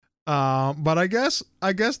But I guess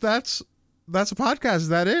that's a podcast. Is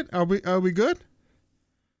that it? Are we good?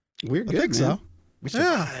 We're good. I think man. so. We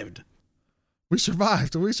survived.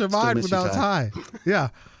 Yeah. We survived without Ty. Yeah.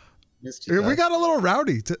 Missed you, Ty. We got a little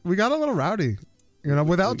rowdy. You know,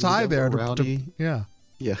 without Ty there. Yeah.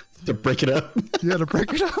 Yeah. To break it up. Yeah, to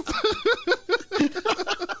break it up.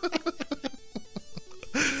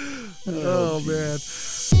 Oh man.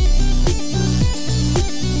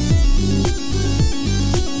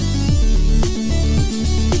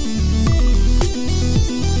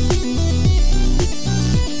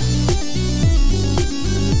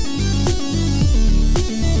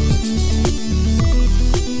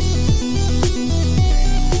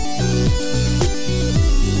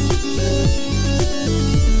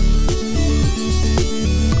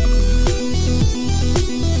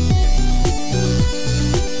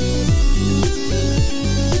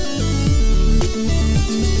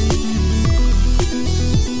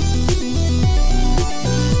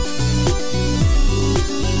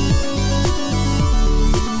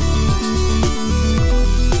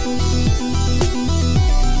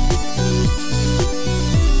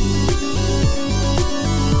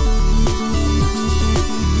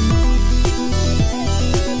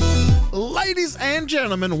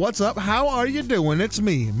 Gentlemen, what's up? How are you doing? It's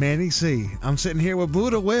me, Manny C. I'm sitting here with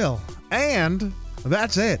Buddha Will, and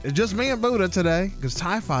that's it. It's just me and Buddha today because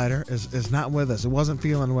Ty Fighter is not with us. It wasn't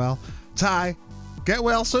feeling well. Ty, get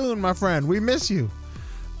well soon, my friend. We miss you.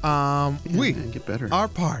 Get better. Our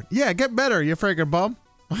part. Yeah, get better, you freaking bum.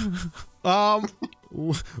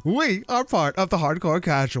 We are part of the Hardcore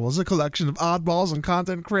Casuals, a collection of oddballs and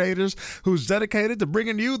content creators who's dedicated to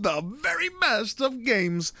bringing you the very best of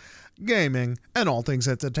games, gaming, and all things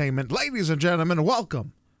entertainment. Ladies and gentlemen,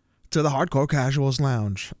 welcome to the Hardcore Casuals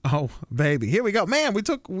Lounge. Oh, baby. Here we go. Man,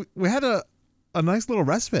 we had a nice little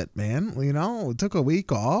respite, man. You know, we took a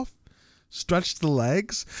week off, stretched the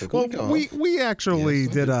legs. We actually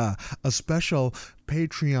did a special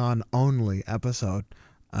Patreon-only episode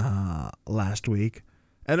last week,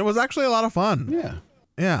 and it was actually a lot of fun.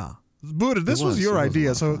 Yeah. Buddha, this was your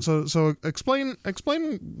idea. So explain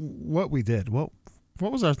what we did. What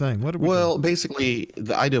was our thing? What did we do? Basically,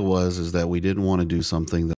 the idea is that we didn't want to do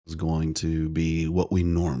something that was going to be what we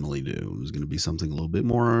normally do. It was going to be something a little bit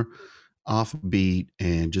more offbeat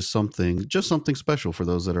and just something special for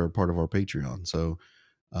those that are part of our Patreon. So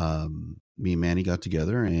me and Manny got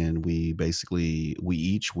together, and we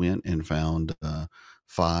each went and found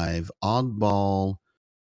 5 oddball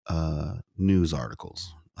news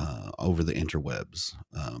articles over the interwebs.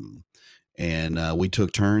 And we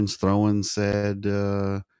took turns throwing said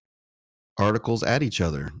articles at each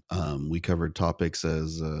other. We covered topics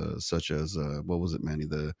such as what was it, Manny?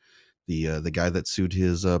 The guy that sued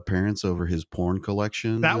his parents over his porn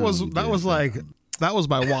collection. That was my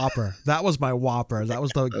Whopper. That was my Whopper. That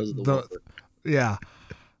was the yeah.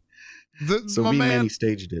 So me and Manny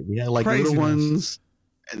staged it. We had like little ones,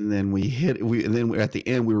 and then at the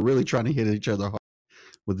end we were really trying to hit each other hard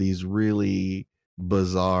with these really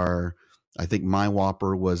bizarre. I think my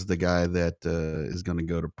Whopper was the guy that is going to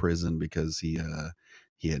go to prison because he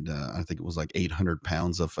had I think it was like 800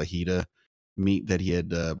 pounds of fajita meat that he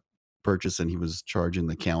had purchased, and he was charging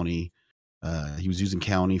the county. He was using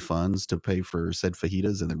county funds to pay for said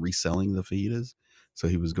fajitas and then reselling the fajitas. So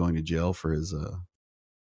he was going to jail for his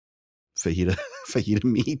fajita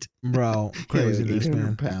meat. Bro, craziness,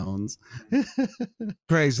 man. Pounds.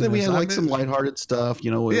 Craziness. Then we had like some lighthearted stuff,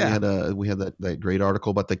 you know. We had that great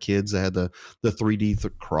article about the kids that had the 3D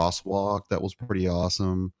crosswalk. That was pretty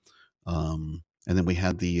awesome. And then we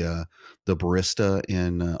had the barista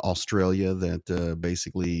in Australia that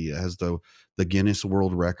basically has the Guinness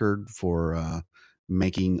World Record for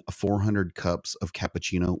making 400 cups of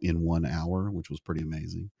cappuccino in 1 hour, which was pretty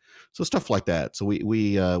amazing. So stuff like that. So we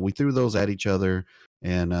threw those at each other,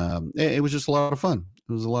 and it was just a lot of fun.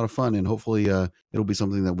 It was a lot of fun, and hopefully it'll be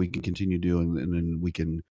something that we can continue doing, and then we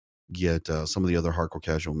can get some of the other Hardcore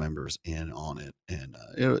Casual members in on it. And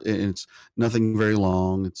it's nothing very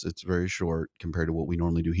long. It's very short compared to what we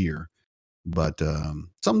normally do here, but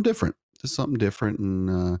something different. Just something different,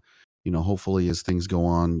 and hopefully as things go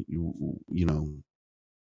on,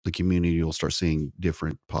 the community will start seeing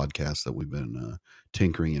different podcasts that we've been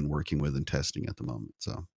tinkering and working with and testing at the moment.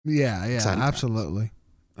 So yeah, absolutely.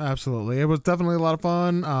 Absolutely. It was definitely a lot of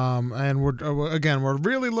fun. And we're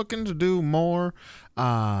really looking to do more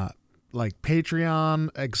like Patreon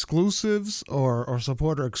exclusives or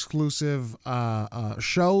supporter exclusive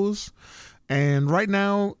shows. And right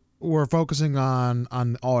now we're focusing on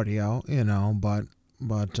audio, but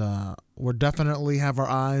we're definitely have our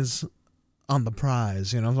eyes on the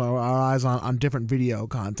prize. So our eyes on different video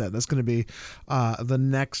content. That's going to be the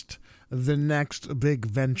next big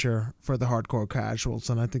venture for the hardcore casuals,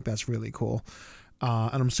 and I think that's really cool.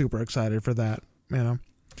 And I'm super excited for that.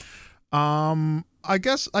 I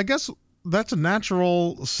guess that's a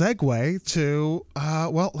natural segue to,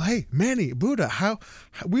 hey, Manny, Buddha, how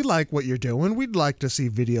we like what you're doing. We'd like to see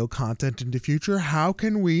video content in the future. How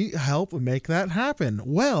can we help make that happen?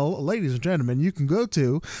 Well, ladies and gentlemen, you can go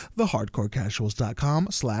to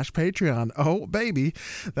theHardcoreCasuals.com/Patreon. Oh, baby.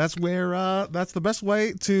 That's where, that's the best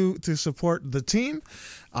way to support the team,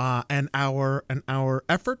 and our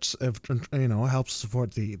efforts. If, helps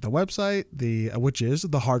support the website, which is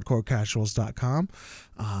theHardcoreCasuals.com,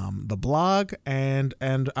 the blog, and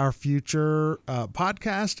our future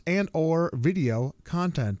podcast and or video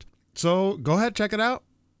content. So go ahead, check it out.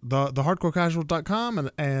 TheHardcoreCasuals.com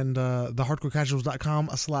and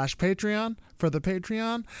TheHardcoreCasuals.com/Patreon for the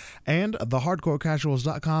Patreon, and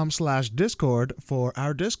TheHardcoreCasuals.com/Discord for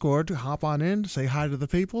our Discord to hop on in, say hi to the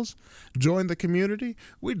peoples, join the community.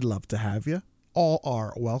 We'd love to have you. All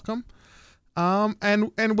are welcome.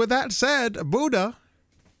 And with that said, Buddha,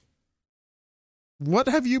 what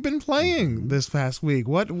have you been playing this past week?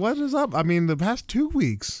 What is up? I mean, the past 2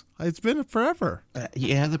 weeks. It's been forever.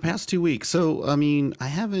 The past 2 weeks. So, I mean, I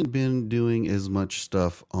haven't been doing as much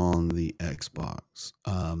stuff on the Xbox.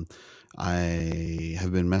 I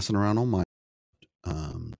have been messing around on my,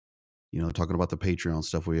 talking about the Patreon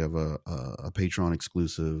stuff. We have a Patreon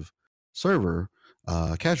exclusive server,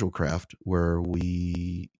 Casual Craft, where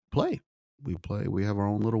we play. We have our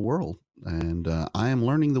own little world, and I am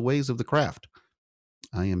learning the ways of the craft.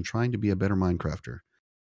 I am trying to be a better Minecrafter.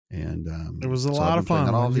 And it was a lot of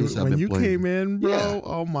fun when you came in, bro. Yeah.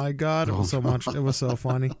 Oh my God, it was so much. It was so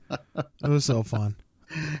funny. It was so fun.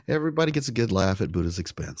 Everybody gets a good laugh at Buddha's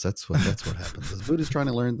expense. That's what happens. As Buddha's trying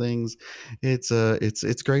to learn things, it's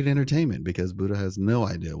great entertainment because Buddha has no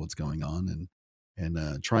idea what's going on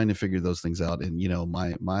and trying to figure those things out. And my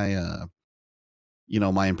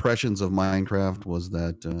impressions of Minecraft was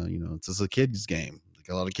that it's just a kid's game.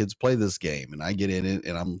 A lot of kids play this game, and I get in it,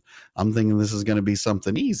 and I'm thinking this is going to be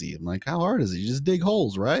something easy. I'm like, how hard is it? You just dig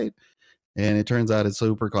holes, right? And it turns out it's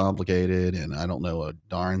super complicated, and I don't know a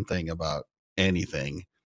darn thing about anything.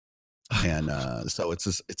 And so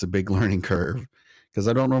it's a big learning curve because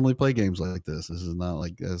I don't normally play games like this. This is not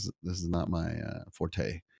my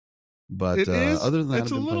forte. But other than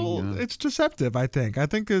that, it's deceptive. I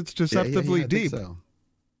think it's deceptively deep. So.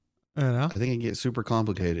 I think it can get super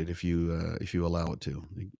complicated if you allow it to,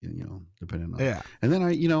 depending on. Yeah. And then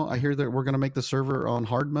I hear that we're going to make the server on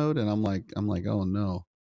hard mode, and I'm like, oh no.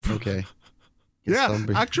 Okay.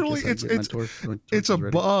 Actually, it's a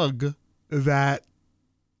bug that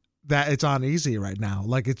it's on easy right now.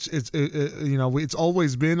 Like it's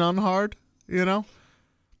always been on hard,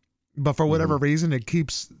 but for whatever reason,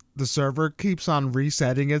 the server keeps on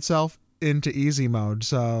resetting itself into easy mode.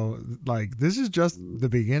 So like this is just the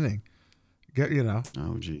beginning.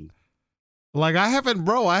 Oh gee. Like I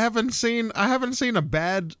haven't seen a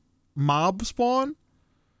bad mob spawn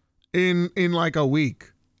in like a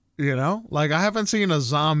week. Like I haven't seen a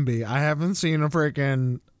zombie. I haven't seen a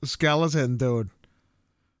freaking skeleton dude.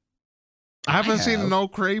 I haven't seen no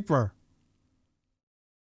creeper.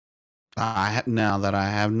 Now that I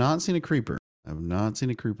have not seen a creeper. I've not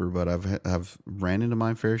seen a creeper, but I've ran into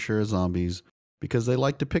my fair share of zombies because they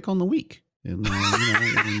like to pick on the weak. And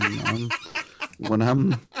when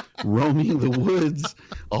I'm roaming the woods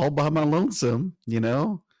all by my lonesome,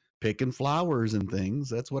 picking flowers and things,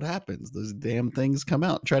 that's what happens. Those damn things come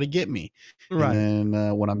out and try to get me. Right.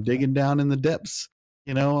 And when I'm digging down in the depths,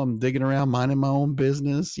 I'm digging around, minding my own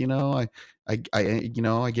business. I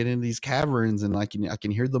get into these caverns and I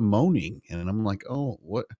can hear the moaning, and I'm like, oh,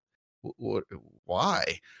 what, why?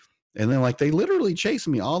 And then like they literally chase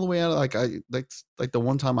me all the way out of that's like the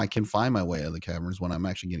one time I can find my way out of the caverns when I'm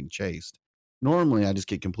actually getting chased. Normally I just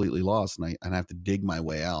get completely lost and I have to dig my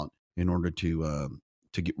way out in order to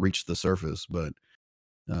reach the surface. But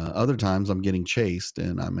other times I'm getting chased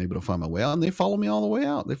and I'm able to find my way out, and they follow me all the way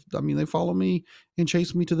out. They follow me and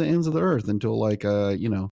chase me to the ends of the earth until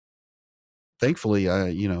thankfully,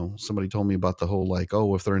 somebody told me about the whole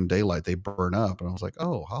if they're in daylight, they burn up. And I was like,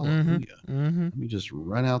 oh, hallelujah. Mm-hmm. Let me just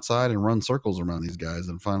run outside and run circles around these guys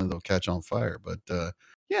and finally they'll catch on fire. But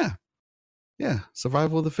yeah,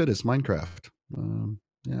 survival of the fittest, Minecraft.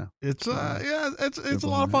 It's a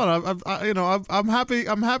lot of fun. I'm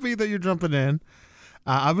happy that you're jumping in.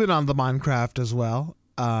 I've been on the Minecraft as well.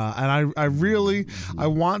 And I really, I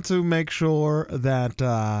want to make sure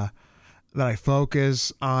that that I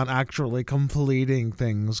focus on actually completing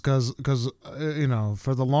things, because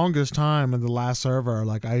for the longest time in the last server,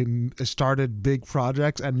 like I started big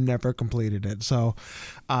projects and never completed it. So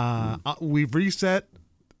we've reset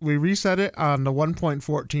it on the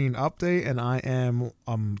 1.14 update, and I am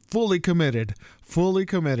fully committed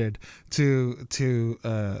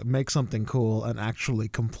to make something cool and actually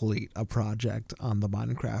complete a project on the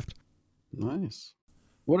Minecraft. Nice.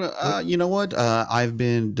 What you know what? I've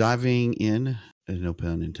been diving in, no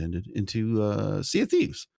pun intended, into Sea of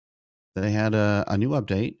Thieves. They had a new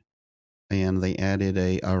update, and they added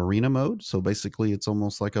a arena mode. So basically, it's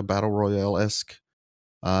almost like a battle royale esque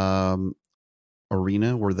um,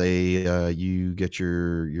 arena where you get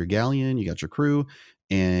your galleon, you got your crew,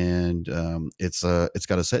 and it's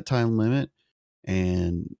got a set time limit,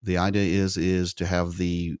 and the idea is to have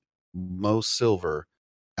the most silver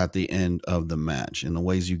at the end of the match. And the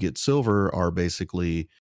ways you get silver are basically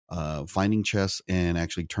finding chests and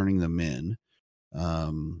actually turning them in,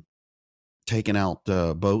 taking out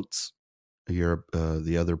boats.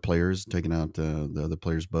 The other players taking out the other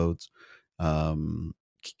players' boats,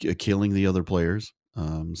 killing the other players.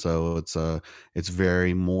 So it's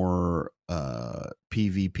very more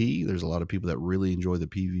PvP. There's a lot of people that really enjoy the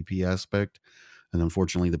PvP aspect, and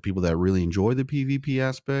unfortunately, the people that really enjoy the PvP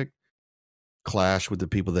aspect clash with the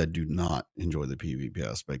people that do not enjoy the PvP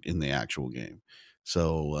aspect in the actual game.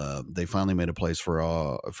 So they finally made a place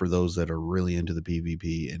for those that are really into the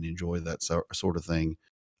PvP and enjoy that sort of thing.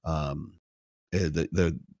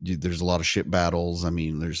 There's a lot of ship battles. I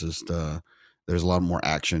mean, there's a lot more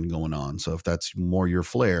action going on. So if that's more your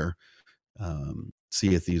flair,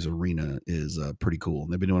 Sea of Thieves Arena is pretty cool.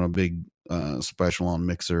 They've been doing a big special on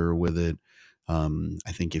Mixer with it.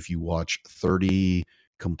 I think if you watch 30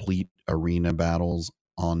 complete arena battles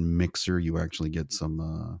on Mixer, you actually get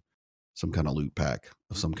some kind of loot pack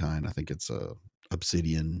of some kind. I think it's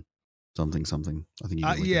obsidian something. I think you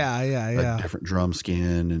get a different drum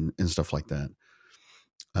skin and stuff like that.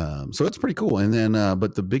 So it's pretty cool. And then,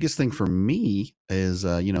 but the biggest thing for me is,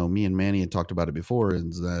 me and Manny had talked about it before,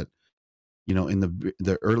 is that, in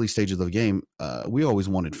the early stages of the game, we always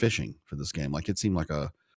wanted fishing for this game. Like it seemed like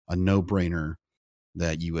a no brainer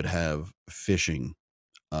that you would have fishing.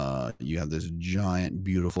 You have this giant,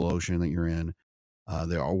 beautiful ocean that you're in.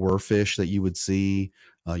 There were fish that you would see.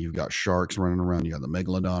 You've got sharks running around. You got the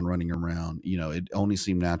megalodon running around. It only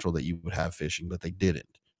seemed natural that you would have fishing, but they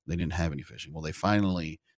didn't. They didn't have any fishing. Well, they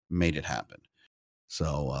finally made it happen.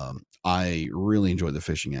 So I really enjoy the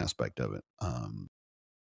fishing aspect of it.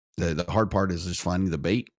 The hard part is just finding the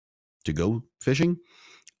bait to go fishing.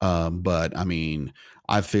 But I mean,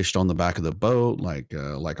 I've fished on the back of the boat, like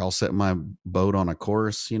I'll set my boat on a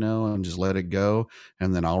course, and just let it go.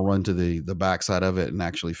 And then I'll run to the backside of it and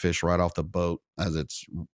actually fish right off the boat as it's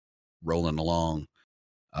rolling along.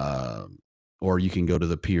 Or you can go to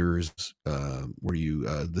the piers, where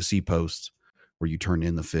the sea posts where you turn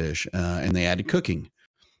in the fish, and they added cooking.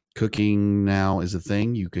 Cooking now is a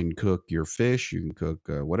thing. You can cook your fish. You can cook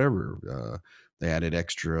whatever. They added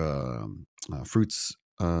extra fruits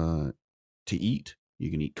to eat. You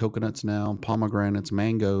can eat coconuts now, pomegranates,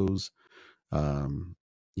 mangoes,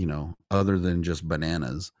 other than just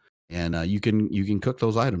bananas. And you can cook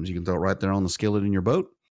those items. You can throw it right there on the skillet in your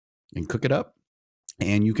boat and cook it up,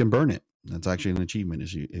 and you can burn it. That's actually an achievement,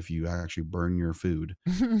 if you actually burn your food.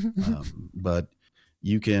 But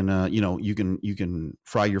you can you can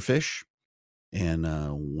fry your fish, and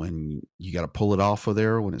when you got to pull it off of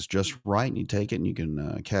there when it's just right, and you take it and you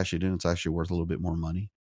can cash it in. It's actually worth a little bit more money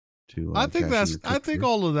to I think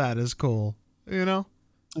all of that is cool. Yeah,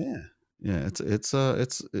 it's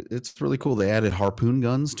really cool. They added harpoon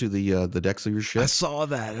guns to the decks of your ship. I saw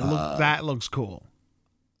that. That looks cool.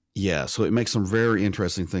 Yeah, so it makes some very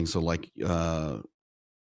interesting things. So like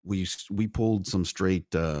we pulled some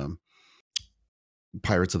straight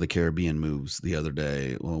Pirates of the Caribbean moves the other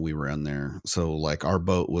day when we were in there. So like our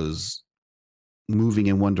boat was moving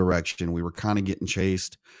in one direction. We were kind of getting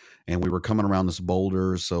chased, and we were coming around this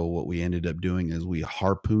boulder. So what we ended up doing is we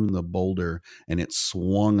harpooned the boulder, and it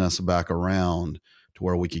swung us back around to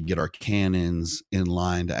where we could get our cannons in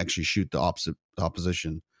line to actually shoot the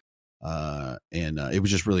opposition. And it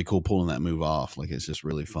was just really cool pulling that move off. Like it's just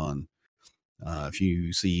really fun. If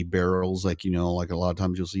you see barrels, like a lot of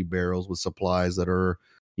times you'll see barrels with supplies that are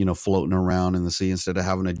floating around in the sea, instead of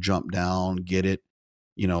having to jump down, get it,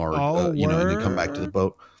 and then come back to the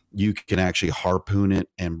boat, you can actually harpoon it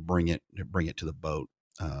and bring it to the boat.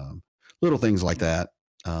 Little things like that.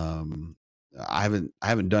 I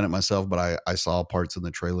haven't done it myself, but I saw parts in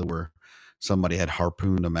the trailer where somebody had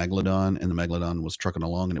harpooned a megalodon and the megalodon was trucking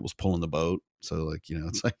along and it was pulling the boat. So like,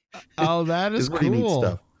 it's like, oh, that is it's pretty neat cool.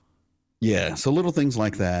 stuff. Yeah. So little things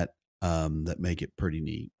like that, that make it pretty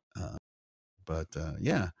neat. But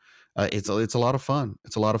yeah, it's a lot of fun.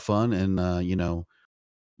 It's a lot of fun. And, I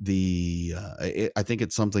think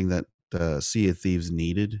it's something that Sea of Thieves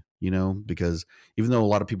needed, because even though a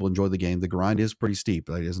lot of people enjoy the game, the grind is pretty steep.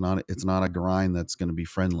 Like it's not a grind that's going to be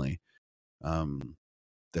friendly.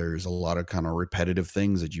 There's a lot of kind of repetitive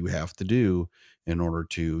things that you have to do in order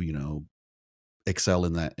to, excel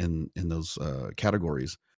in those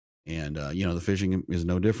categories. And, the fishing is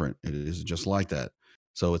no different. It is just like that.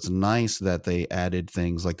 So it's nice that they added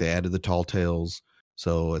things like they added the tall tales.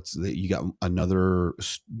 So it's that you got another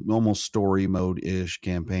almost story mode ish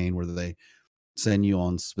campaign where they send you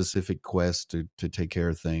on specific quests to take care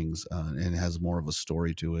of things, and it has more of a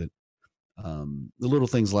story to it. The little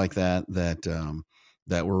things like that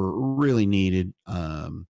were really needed,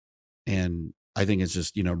 and I think it's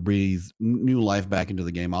just breathe new life back into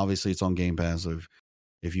the game. Obviously, it's on Game Pass.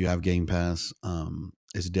 If you have Game Pass,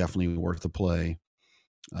 it's definitely worth the play.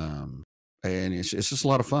 And it's just a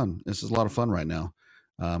lot of fun. It's just a lot of fun right now.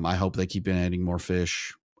 I hope they keep adding more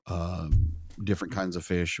fish. Different kinds of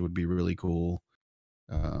fish would be really cool.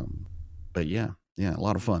 But yeah, a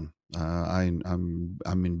lot of fun. I'm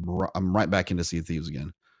right back into Sea of Thieves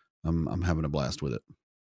again. I'm having a blast with it.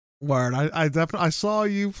 Word. I definitely saw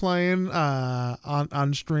you playing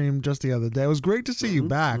on stream just the other day. It was great to see you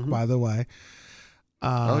back, by the way.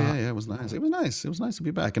 Oh yeah, it was nice. It was nice to be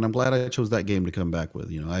back, and I'm glad I chose that game to come back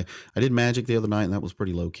with. I did Magic the other night, and that was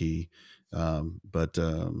pretty low key. But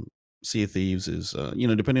Sea of Thieves is,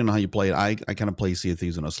 depending on how you play it, I kind of play Sea of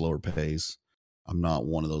Thieves in a slower pace. I'm not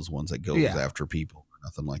one of those ones that goes after people or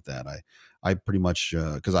nothing like that. I pretty much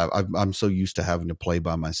because I'm so used to having to play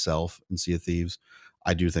by myself in Sea of Thieves,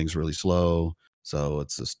 I do things really slow. So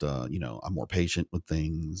it's just I'm more patient with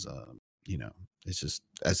things.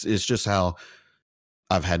 It's just how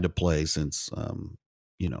I've had to play since,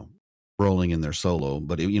 rolling in there solo.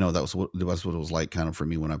 But that's what it was like kind of for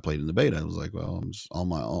me when I played in the beta. I was like, well, I'm just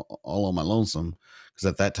all on my lonesome, because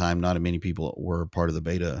at that time, not many people were part of the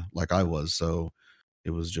beta like I was. So it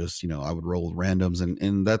was just, I would roll with randoms,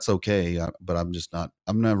 and that's okay. But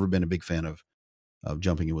I've never been a big fan of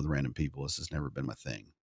jumping in with random people. It's just never been my thing.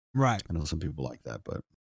 Right. I know some people like that, but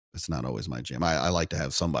it's not always my jam. I like to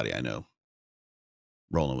have somebody I know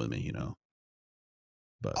rolling with me,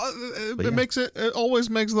 But it always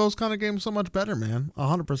makes those kind of games so much better, man.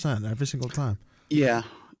 100% every single time. Yeah.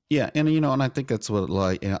 And, and I think that's what,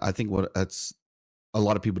 I think that's a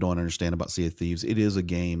lot of people don't understand about Sea of Thieves. It is a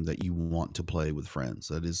game that you want to play with friends.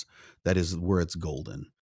 That is where it's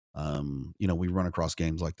golden. We run across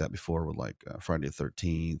games like that before with Friday the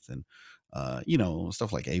 13th and,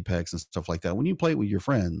 stuff like Apex and stuff like that. When you play it with your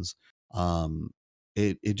friends,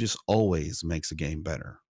 it just always makes a game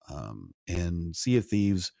better. And Sea of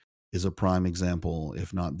Thieves is a prime example,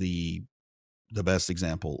 if not the best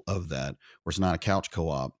example of that, where it's not a couch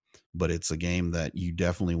co-op, but it's a game that you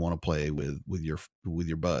definitely want to play with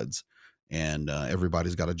your buds. And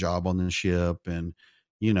everybody's got a job on the ship, and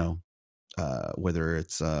whether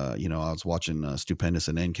it's I was watching Stupendous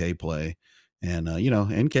and NK play, and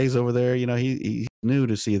NK's over there, he's new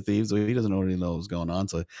to Sea of Thieves, so he doesn't already know what's going on,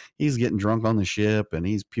 so he's getting drunk on the ship and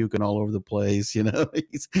he's puking all over the place. He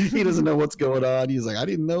doesn't know what's going on. He's like, I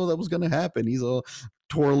didn't know that was going to happen. He's all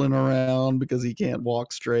twirling around because he can't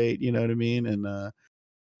walk straight, you know what I mean? And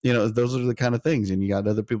those are the kind of things. And you got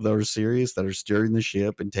other people that are serious, that are steering the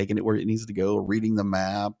ship and taking it where it needs to go, reading the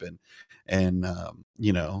map, and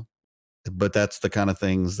but that's the kind of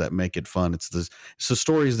things that make it fun. It's the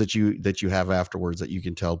stories that you have afterwards that you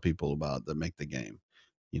can tell people about that make the game,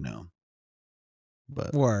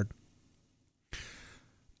 But word.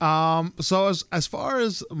 So as far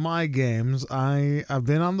as my games, I've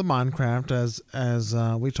been on the Minecraft as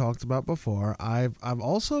we talked about before. I've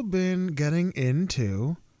also been getting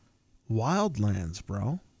into Wildlands,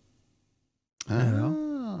 bro.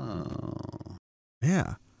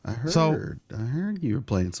 Yeah. I heard you were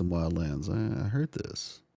playing some Wildlands. I heard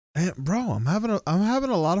this. And bro, I'm having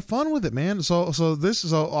a lot of fun with it, man. So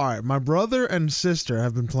all right. My brother and sister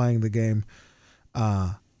have been playing the game,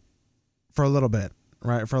 for a little bit,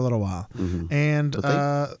 right? For a little while, and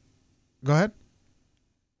go ahead.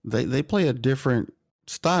 They play a different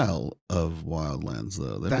style of Wildlands,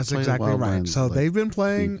 though. That's exactly right. So they've been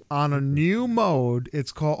playing on a new mode.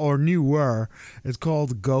 It's called, or newer. It's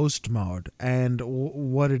called Ghost Mode, and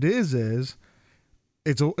what it is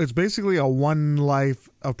it's basically a one life,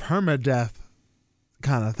 a permadeath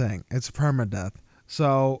kind of thing. It's permadeath.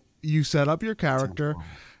 So you set up your character,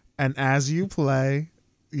 And as you play,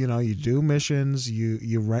 you know, you do missions,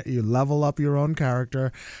 you level up your own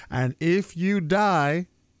character, and if you die,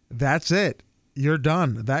 that's it. You're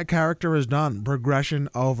done. That character is done. Progression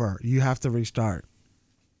over. You have to restart.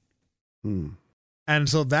 And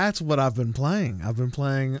so that's what I've been playing. I've been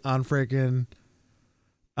playing on freaking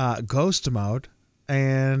Ghost mode,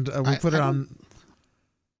 and we put it on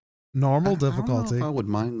normal difficulty.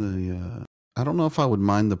 I don't know if I would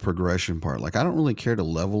mind the progression part. Like, I don't really care to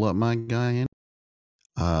level up my guy in.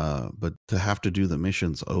 But to have to do the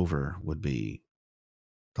missions over would be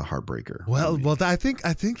the heartbreaker. Well, I think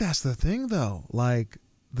that's the thing though. Like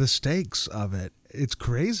the stakes of it, it's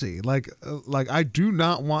crazy. Like I do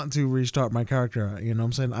not want to restart my character. You know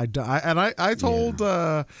what I'm saying? I told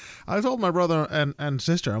my brother and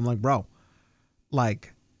sister, I'm like, bro,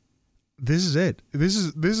 like this is it. This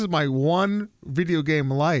is my one video game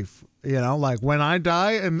life. You know, like when I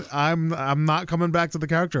die and I'm not coming back to the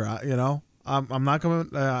character. You know. I'm not coming.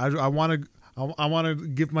 I want to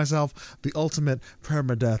give myself the ultimate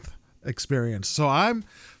permadeath experience. So I'm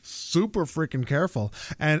super freaking careful,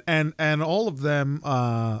 and all of them,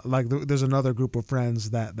 like there's another group of friends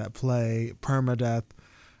that play permadeath,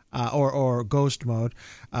 or ghost mode.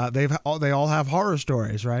 They all have horror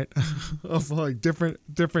stories, right? Of like different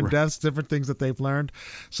deaths, different things that they've learned.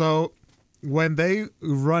 So when they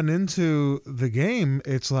run into the game,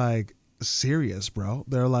 it's like serious, bro.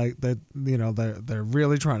 They're like that, you know, they're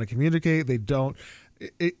really trying to communicate. They don't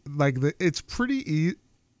it's pretty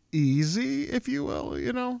easy, if you will,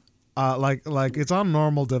 you know. Like it's on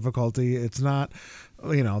normal difficulty. It's not,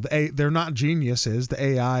 you know, they're not geniuses. The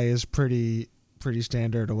AI is pretty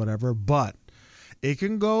standard or whatever, but it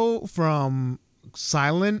can go from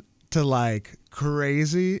silent to like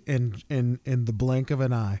crazy in the blink of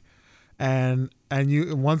an eye. And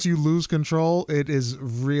you, once you lose control, it is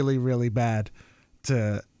really, really bad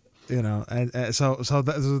to, you know, and so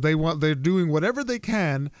they're doing whatever they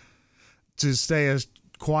can to stay as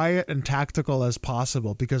quiet and tactical as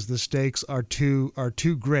possible, because the stakes are too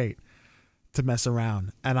great to mess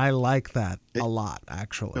around. And I like that a lot,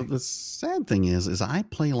 actually. The sad thing is I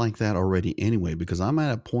play like that already anyway, because I'm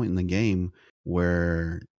at a point in the game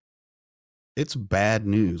where it's bad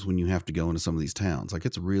news when you have to go into some of these towns. Like,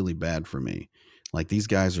 it's really bad for me. Like, these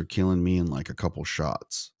guys are killing me in like a couple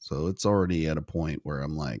shots. So it's already at a point where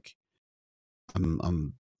I'm like,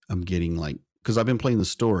 I'm getting like, because I've been playing the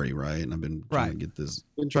story, right? And I've been trying to get this.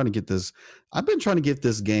 I've been trying to get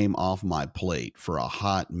this game off my plate for a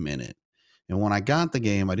hot minute. And when I got the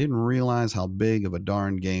game, I didn't realize how big of a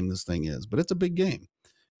darn game this thing is. But it's a big game,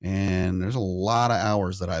 and there's a lot of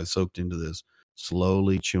hours that I've soaked into this,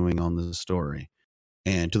 slowly chewing on the story,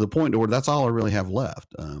 and to the point where that's all I really have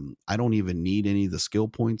left. I don't even need any of the skill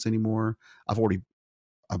points anymore. I've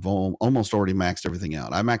almost already maxed everything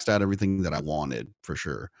out. I maxed out everything that I wanted for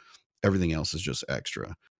sure. Everything else is just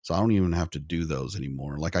extra, so I don't even have to do those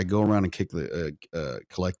anymore. Like, I go around and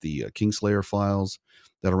collect the Kingslayer files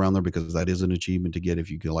that are around there, because that is an achievement to get if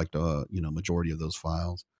you collect majority of those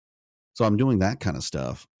files. So I'm doing that kind of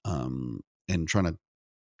stuff, and trying to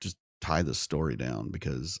just tie the story down,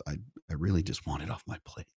 because I really just want it off my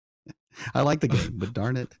plate. I like the game, but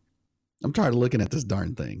darn it, I'm tired of looking at this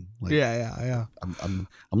darn thing. Like, yeah. I'm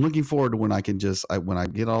looking forward to when I can when I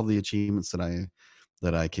get all the achievements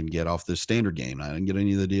that I can get off this standard game. I didn't get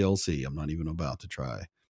any of the DLC. I'm not even about to try.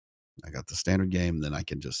 I got the standard game, then I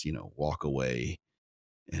can just, walk away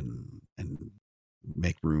and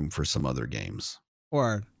make room for some other games.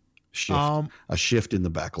 Or a shift in the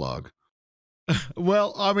backlog.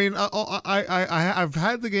 Well, I mean, I've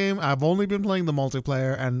had the game. I've only been playing the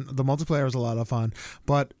multiplayer, and the multiplayer is a lot of fun.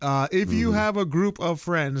 But if you have a group of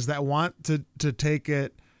friends that want to take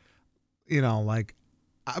it, like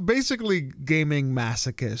basically gaming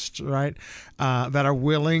masochists, right? That are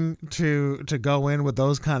willing to go in with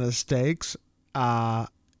those kind of stakes.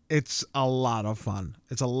 It's a lot of fun.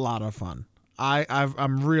 It's a lot of fun.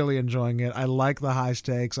 I'm really enjoying it. I like the high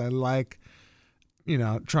stakes. I like,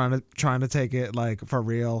 trying to take it like for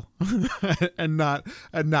real and not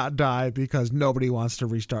die because nobody wants to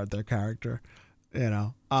restart their character.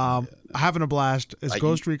 Having a blast. It's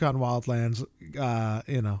Ghost Recon Wildlands.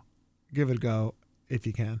 Give it a go if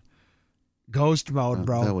you can. Ghost mode,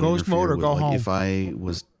 bro. Ghost mode or go home. If I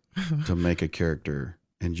was to make a character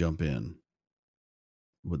and jump in,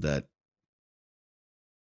 would that?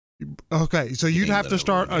 Okay, so you'd have to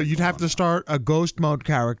start. You'd have to start a ghost mode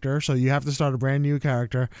character. So you have to start a brand new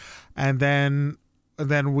character, and then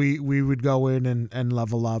we would go in and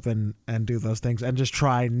level up and do those things and just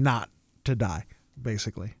try not to die,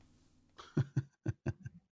 basically.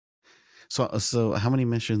 So how many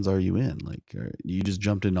missions are you in? Like, you just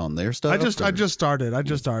jumped in on their stuff? I just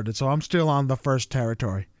started. So I'm still on the first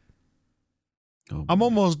territory. Oh, I'm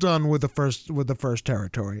almost done with the first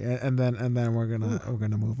territory, and then we're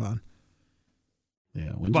gonna move on.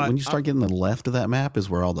 Yeah, when you start getting the left of that map is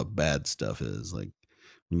where all the bad stuff is. Like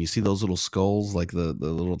when you see those little skulls, like the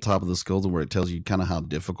little top of the skulls, where it tells you kind of how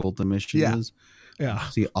difficult the mission is. Yeah.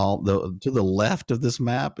 See, to the left of this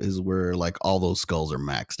map is where like all those skulls are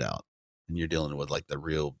maxed out, and you're dealing with like the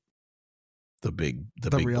big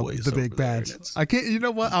boys, the big bads. I can't. You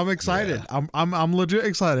know what? I'm excited. Yeah. I'm legit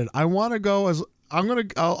excited. I want to go as I'm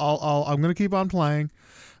gonna keep on playing.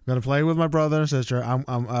 I'm gonna play with my brother and sister.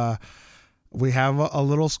 We have a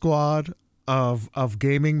little squad of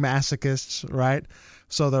gaming masochists, right?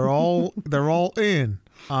 So they're all in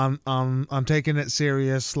on taking it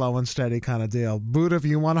serious, slow and steady kind of deal. Buddha, if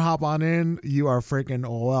you want to hop on in, you are freaking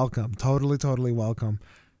welcome. Totally welcome.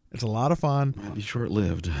 It's a lot of fun. Might be short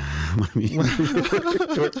lived.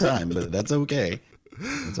 Short time, but that's okay.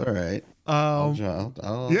 That's all right. I'll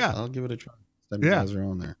give it a try. You guys are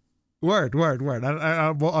on there. Word. I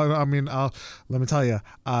mean, let me tell you,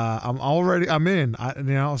 I'm in.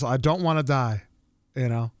 So I don't want to die,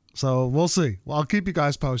 So we'll see. Well, I'll keep you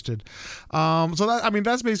guys posted. That's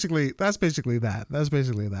basically that.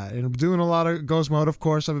 And I'm doing a lot of Ghost Mode, of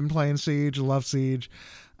course. I've been playing Siege, love Siege,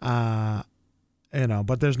 but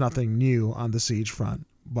there's nothing new on the Siege front.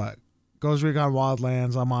 But Ghost Recon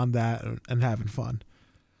Wildlands, I'm on that and having fun.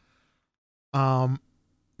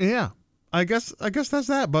 Yeah. I guess that's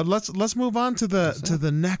that. But let's move on to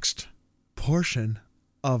the next portion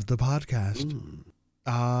of the podcast.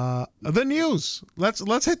 The news.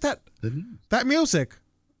 Let's hit that music.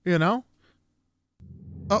 Oh,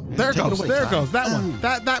 there it goes. There it goes. That one.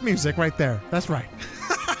 That music right there. That's right.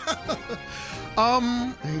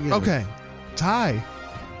 Okay, Ty,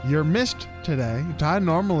 you're missed today. Ty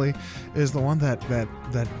normally is the one that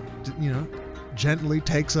gently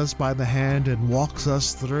takes us by the hand and walks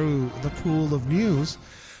us through the pool of news.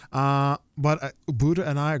 But Buddha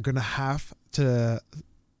and I are going to have to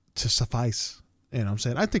suffice. You know what I'm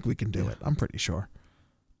saying? I think we can do it. I'm pretty sure.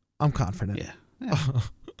 I'm confident. Yeah. It's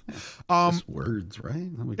just words, right?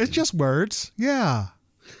 It's just words. Yeah.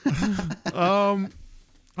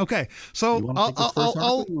 Okay. So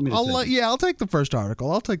I'll take the first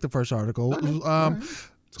article.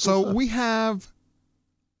 So we have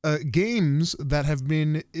games that have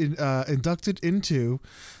been inducted into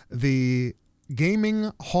the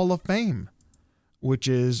Gaming Hall of Fame, which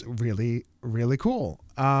is really, really cool.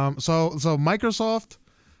 So Microsoft,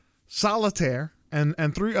 Solitaire,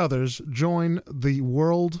 and 3 others join the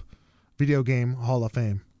World Video Game Hall of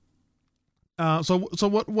Fame. So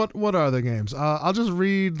what are the games? I'll just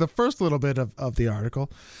read the first little bit of the article.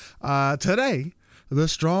 Today,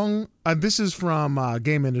 this is from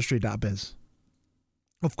GameIndustry.biz.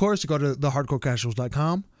 Of course, you go to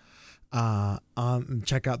thehardcorecasuals.com,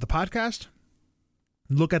 check out the podcast,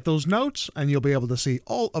 look at those notes, and you'll be able to see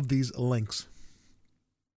all of these links.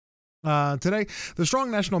 Today, the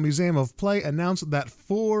Strong National Museum of Play announced that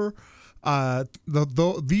the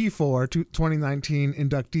 4 2019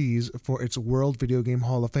 inductees for its World Video Game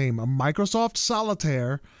Hall of Fame: Microsoft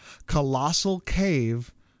Solitaire, Colossal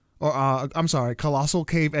Cave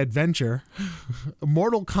Adventure,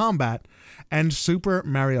 Mortal Kombat, and Super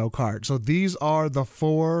Mario Kart. So these are the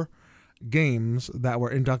 4 games that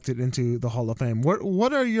were inducted into the Hall of Fame.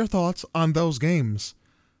 What are your thoughts on those games?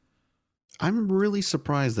 I'm really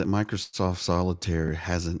surprised that Microsoft Solitaire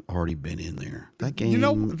hasn't already been in there. That game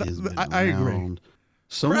I agree.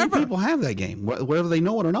 So forever. Many people have that game, whether they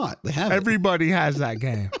know it or not. They have Everybody has that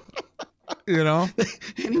game.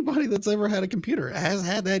 Anybody that's ever had a computer has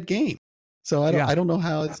had that game. So I don't know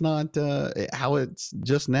how it's not how it's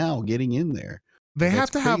just now getting in there. They have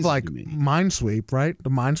to have like Minesweep, right? The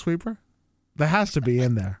Minesweeper, that has to be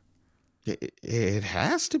in there. It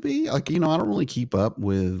has to be. Like, I don't really keep up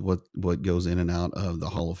with what goes in and out of the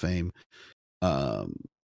Hall of Fame. But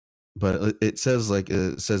it says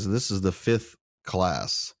this is the 5th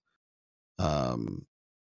class. And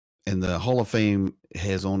the Hall of Fame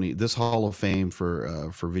this Hall of Fame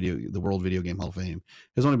for the World Video Game Hall of Fame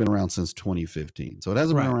has only been around since 2015. So it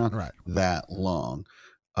hasn't been around that long.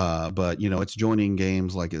 But it's joining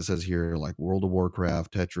games like it says here, like World of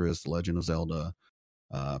Warcraft, Tetris, The Legend of Zelda,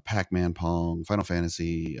 Pac-Man, Pong, Final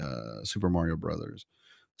Fantasy, Super Mario Brothers.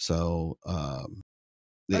 So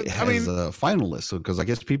it has finalists, because I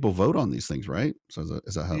guess people vote on these things, right? So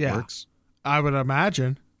is that how it works? I would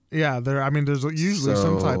imagine. Yeah, there's usually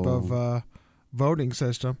some type of voting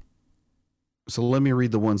system. So let me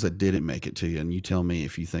read the ones that didn't make it to you, and you tell me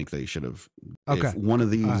if you think they should have. Okay. If one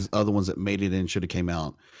of these other ones that made it in should have came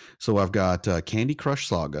out. So I've got Candy Crush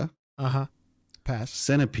Saga. Pass.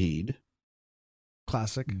 Centipede.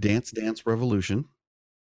 Classic. Dance Dance Revolution.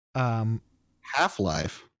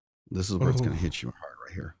 Half-Life. This is where it's going to hit you hard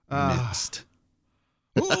right here. Myst.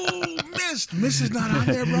 Oh, Myst. Myst is not on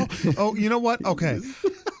there, bro. Oh, you know what? Okay.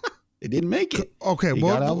 It didn't make it. Okay,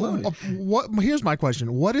 what? Here's my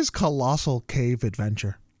question: what is Colossal Cave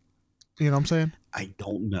Adventure? You know what I'm saying? I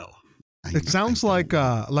don't know. It sounds like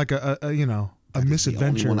a a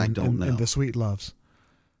misadventure in the Sweet Loves.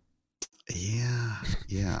 Yeah.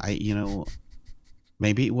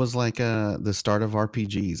 Maybe it was like the start of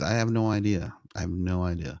RPGs. I have no idea. That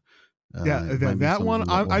one.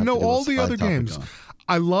 I know all the other games.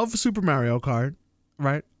 I love Super Mario Kart.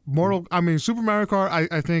 Right. Super Mario Kart,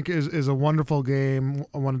 I think is a wonderful game.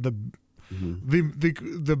 One of the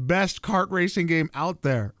best kart racing game out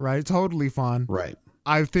there. Right. Totally fun. Right.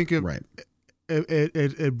 I think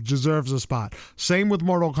it deserves a spot. Same with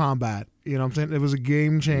Mortal Kombat. You know what I'm saying? It was a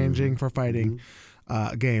game changing for fighting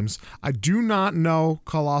games. I do not know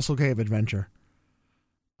Colossal Cave Adventure.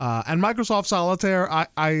 And Microsoft Solitaire,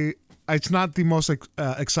 it's not the most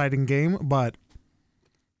exciting game, but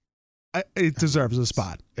it deserves a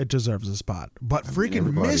spot. But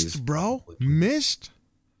freaking Myst, bro. Myst.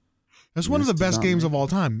 That's one of the best games of all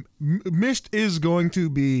time. Myst is going to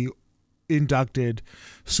be inducted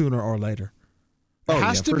sooner or later. It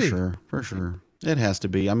has to be. For sure. It has to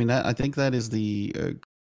be. I mean, I think that is the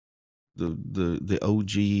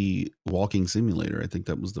OG walking simulator. I think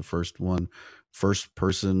that was the first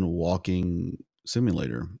person walking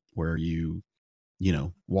simulator where you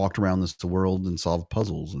walked around this world and solved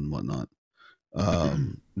puzzles and whatnot.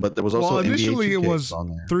 But there was also initially it was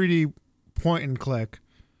 3D point and click,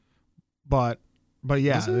 but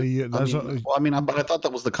yeah. But I thought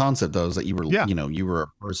that was the concept though, is that you were you were a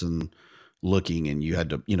person looking and you had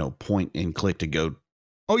to point and click to go.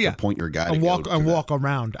 Oh yeah, to point your guy and walk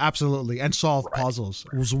around, absolutely, and solve puzzles.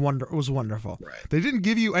 It was wonderful. Right. They didn't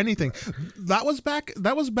give you anything. That was back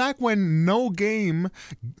when no game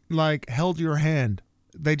like held your hand.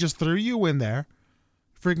 They just threw you in there,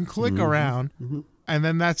 freaking click around, and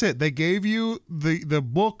then that's it. They gave you the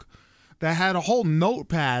book that had a whole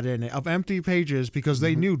notepad in it of empty pages because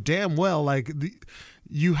they knew damn well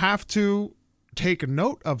you have to take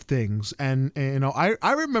note of things. And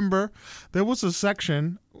I remember there was a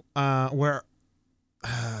section where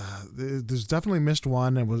there's definitely missed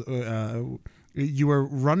one. It was you were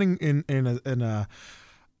running in an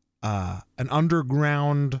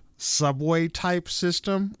underground subway type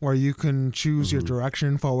system where you can choose your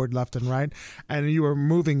direction forward, left, and right, and you were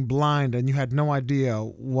moving blind and you had no idea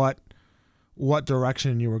what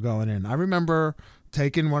direction you were going in. I remember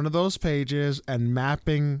taking one of those pages and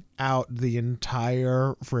mapping out the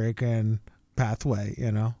entire freaking pathway,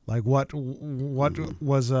 like what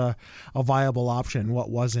was a viable option, what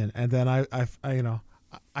wasn't. And then I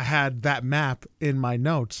had that map in my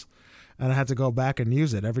notes and I had to go back and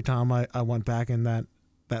use it every time I went back in that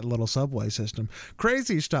little subway system.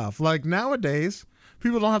 Crazy stuff. Like nowadays,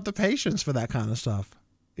 people don't have the patience for that kind of stuff,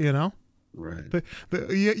 Right.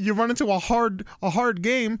 You run into a hard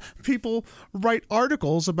game. People write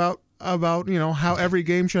articles about how every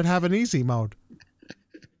game should have an easy mode.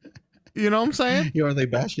 You know what I'm saying? They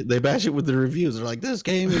bash it. They bash it with the reviews. They're like, "This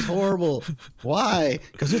game is horrible." Why?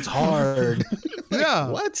 Because it's hard. Yeah.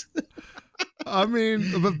 What? I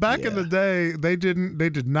mean, but back in the day, they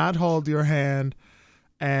did not hold your hand,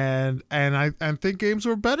 and I think games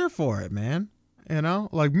were better for it, man.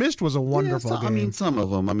 Like Myst was a wonderful game. I mean, some of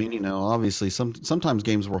them. I mean, obviously, sometimes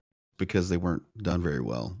games were because they weren't done very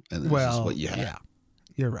well, and this is what you had. Yeah,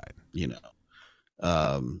 you're right.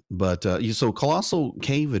 So Colossal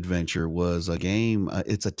Cave Adventure was a game.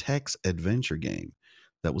 It's a text adventure game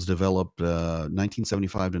that was developed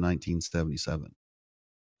 1975 to 1977.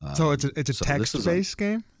 So it's a text-based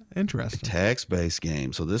game. Interesting. A text-based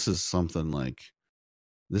game. So this is something like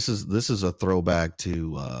this is a throwback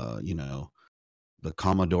to the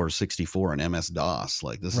Commodore 64 and MS-DOS.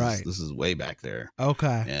 Like this is way back there.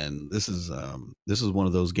 Okay. And this is one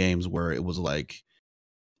of those games where it was like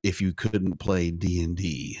if you couldn't play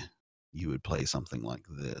D&D, you would play something like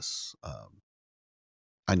this.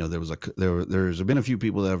 I know there's been a few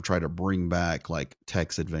people that have tried to bring back like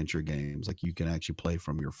text adventure games, like you can actually play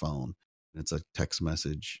from your phone. It's a text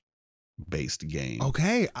message based game.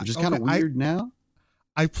 Okay. Which is kind of weird now.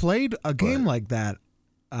 I played a game like that.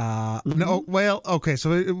 No, well, okay,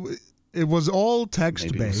 so it was all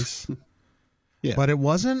text based, yeah, but it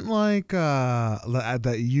wasn't like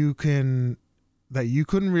that that you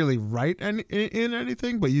couldn't really write in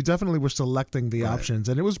anything, but you definitely were selecting the options,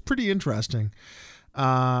 and it was pretty interesting.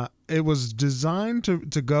 It was designed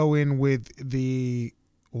to go in with the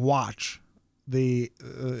watch, the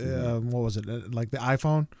what was it, like the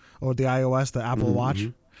iPhone or the iOS, the Apple Watch,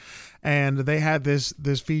 and they had this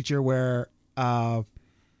feature where the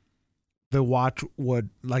watch would,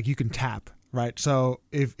 like, you can tap, right? So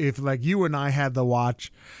if like you and I had the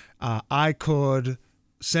watch, I could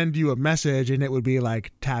send you a message and it would be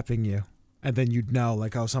like tapping you, and then you'd know,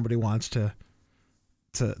 like, oh, somebody wants to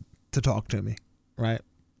talk to me, right?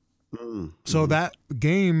 So that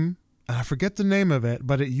game, I forget the name of it,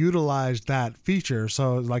 but it utilized that feature.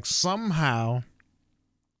 So like somehow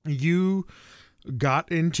you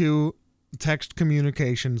got into text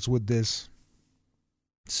communications with this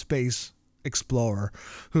space explorer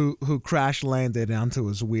who crash landed onto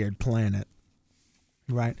his weird planet,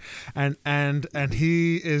 right? And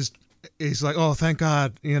he's like, oh, thank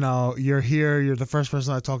God, you're here. You're the first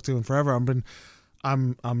person I talked to in forever.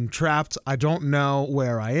 I'm trapped. I don't know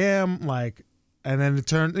where I am. Like, and then it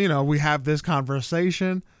turned, we have this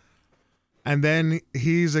conversation, and then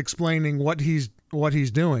he's explaining what he's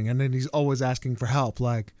doing, and then he's always asking for help.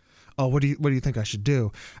 Like, oh, what do you think I should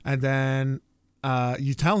do? And then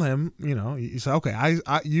you tell him, you say, okay,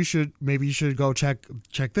 you should go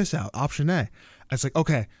check this out, option A. It's like,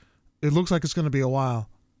 okay, it looks like it's going to be a while.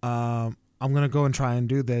 I'm going to go and try and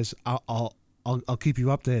do this. I'll keep you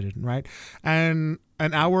updated, right? And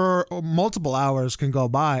an hour, multiple hours can go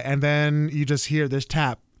by, and then you just hear this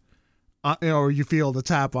tap, or you feel the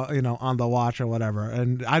tap, on the watch or whatever.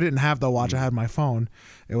 And I didn't have the watch; I had my phone.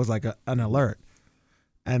 It was like an alert,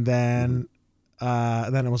 and then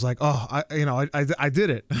it was like, oh, I did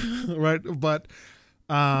it, right? But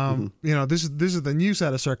this is the new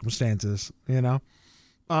set of circumstances, and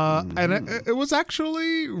it was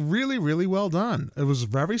actually really, really well done. It was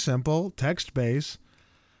very simple, text-based.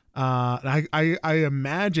 I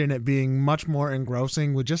imagine it being much more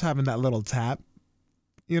engrossing with just having that little tap,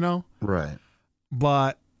 Right.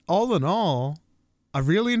 But all in all, I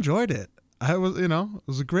really enjoyed it. It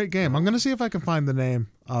was a great game. I'm gonna see if I can find the name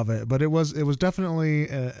of it, but it was definitely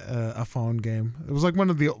a phone game. It was like one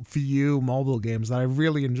of the few mobile games that I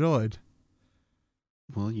really enjoyed.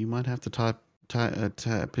 Well, you might have to tap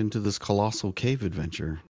into this Colossal Cave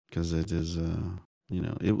Adventure, because it is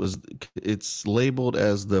it's labeled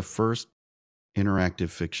as the first interactive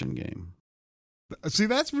fiction game. See,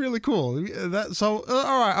 that's really cool.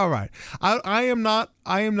 All right. I am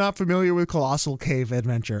not familiar with Colossal Cave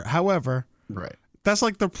Adventure. However, right, that's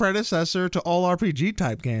like the predecessor to all RPG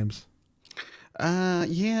type games.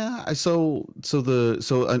 Yeah. So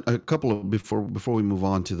a couple of before we move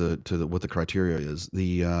on to the what the criteria is,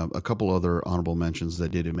 a couple other honorable mentions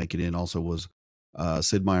that didn't make it in also was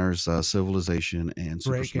Sid Meier's Civilization and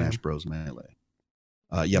Super Smash Bros. Melee.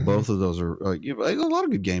 Both of those are a lot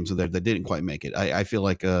of good games there that didn't quite make it. I feel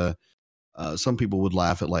like some people would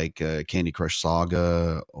laugh at like Candy Crush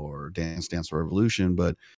Saga or Dance Dance Revolution,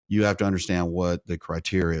 but you have to understand what the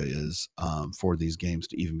criteria is for these games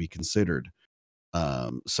to even be considered.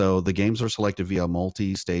 So the games are selected via a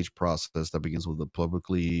multi-stage process that begins with the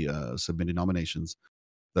publicly submitted nominations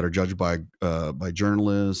that are judged by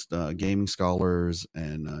journalists, gaming scholars,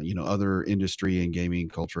 and other industry and gaming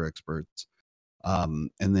culture experts. And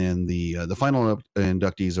then the final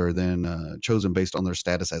inductees are then chosen based on their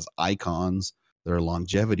status as icons, their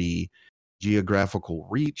longevity, geographical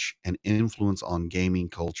reach, and influence on gaming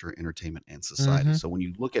culture, entertainment, and society. Mm-hmm. So when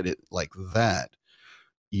you look at it like that,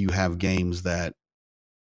 you have games that,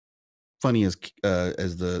 funny as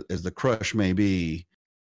the crush may be,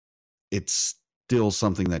 it's still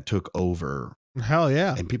something that took over. Hell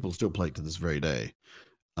yeah. And people still play it to this very day.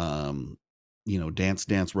 Dance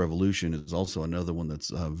Dance Revolution is also another one that's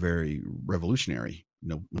very revolutionary.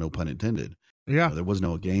 No pun intended. Yeah. There was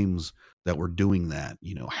no games that were doing that.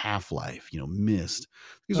 Half-Life, Myst.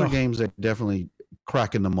 These are games that definitely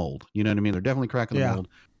cracking the mold. You know what I mean? They're definitely cracking the mold.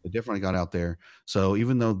 They definitely got out there. So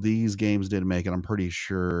even though these games didn't make it, I'm pretty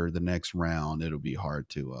sure the next round it'll be hard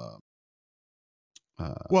to.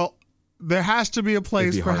 Well, there has to be a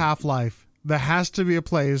place for Half-Life. There has to be a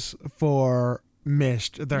place for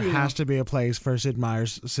Myst. There has to be a place for Sid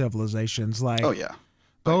Meier's Civilizations. Like, oh yeah,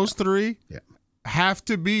 those three have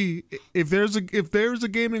to be. If there's a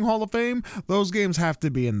gaming Hall of Fame, those games have to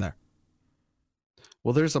be in there.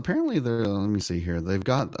 Well, there's apparently there. Let me see here. They've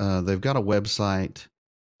got a website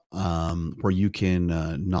where you can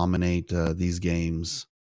nominate these games,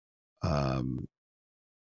 and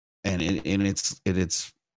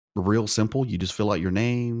it's real simple. You just fill out your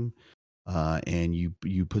name, and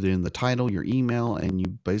you put in the title, your email, and you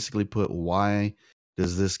basically put why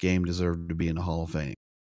does this game deserve to be in the Hall of Fame,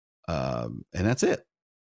 and that's it.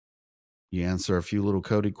 You answer a few little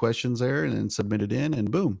coded questions there, and then submit it in, and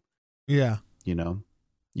boom. Yeah. You know, I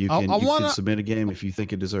you can wanna submit a game if you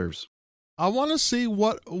think it deserves. I want to see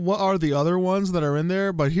what are the other ones that are in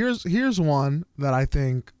there, but here's one that I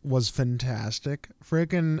think was fantastic.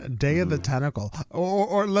 Freaking Day of the Tentacle,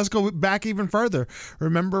 or let's go back even further.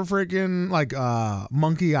 Remember freaking like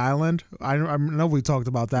Monkey Island? I know we talked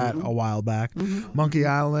about that a while back. Monkey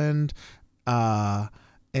Island, and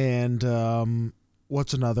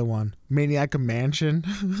what's another one? Maniac Mansion.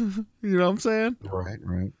 You know what I'm saying?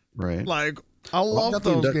 Right. Like, I love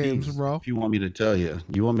those games, bro. If you want me to tell you,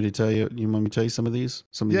 you want me to tell you some of these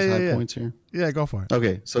high points here? Yeah, go for it.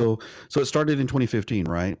 Okay, so it started in 2015,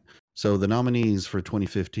 right? So the nominees for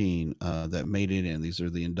 2015 that made it in, these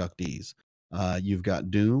are the inductees. You've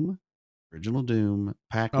got Doom, original Doom,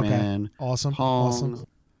 Pac-Man, awesome, Pong,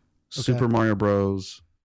 Super Mario Bros,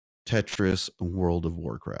 Tetris, and World of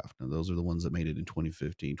Warcraft. Now those are the ones that made it in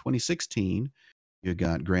 2015. 2016, you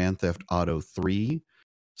got Grand Theft Auto 3,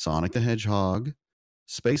 Sonic the Hedgehog,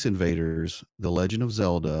 Space Invaders, The Legend of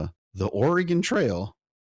Zelda, The Oregon Trail,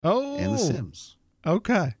 and The Sims.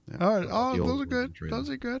 Okay. Yeah, all right. Oh, those are good. Those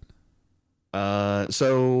are good.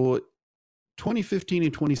 So 2015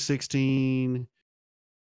 and 2016,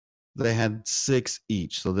 they had 6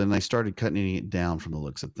 each. So then they started cutting it down from the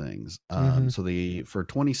looks of things. So for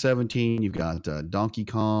 2017, you've got Donkey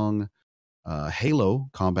Kong, Halo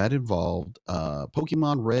Combat Evolved,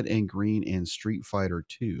 Pokemon Red and Green, and Street Fighter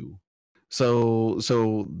 2. So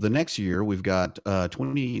the next year we've got the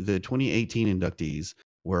 2018 inductees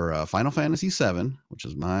were Final Fantasy VII, which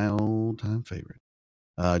is my all-time favorite,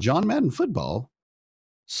 John Madden Football,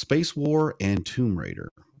 Space War, and Tomb Raider.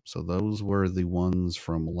 So those were the ones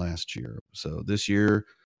from last year. So this year,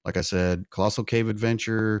 like I said, Colossal Cave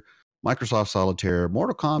Adventure, Microsoft Solitaire,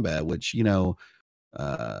 Mortal Kombat, which,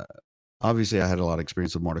 obviously I had a lot of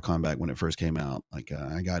experience with Mortal Kombat when it first came out. Like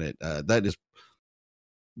I got it. That is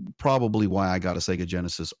probably why I got a Sega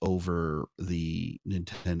Genesis over the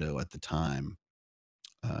Nintendo at the time.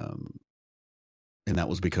 And that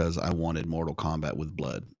was because I wanted Mortal Kombat with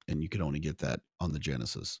blood, and you could only get that on the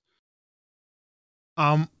Genesis. So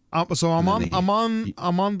I'm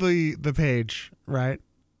on the page, right?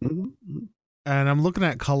 Mm-hmm. And I'm looking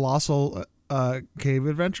at Colossal Cave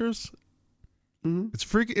Adventures.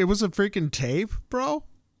 Mm-hmm. It was a freaking tape, bro.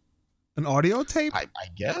 An audio tape? I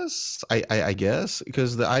guess. I guess,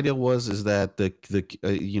 because the idea is that the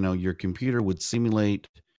your computer would simulate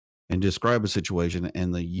and describe a situation,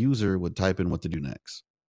 and the user would type in what to do next,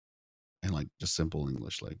 and like just simple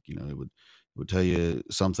English, like it would tell you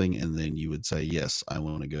something, and then you would say, yes, I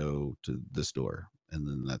want to go to this door, and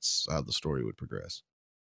then that's how the story would progress.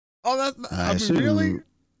 Oh, really?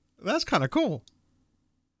 That's kind of cool.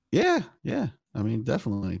 Yeah. I mean,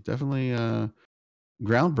 definitely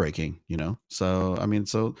groundbreaking, So I mean,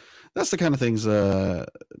 so that's the kind of things that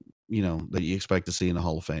you expect to see in the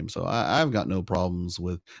Hall of Fame. So I've got no problems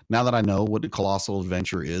with, now that I know what the Colossal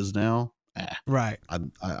Adventure is now. Right.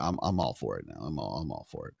 I'm all for it now. I'm all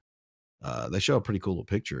for it. They show a pretty cool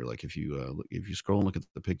picture. Like if you scroll and look at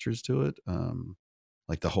the pictures to it,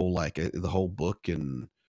 like the whole book and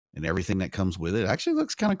everything that comes with it actually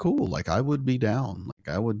looks kind of cool. Like I would be down. Like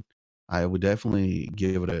I would definitely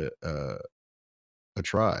give it a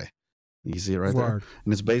try. You see it right there,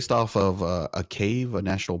 and it's based off of a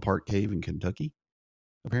national park cave in Kentucky,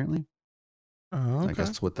 apparently. Oh, okay. I guess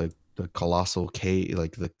that's what the colossal cave,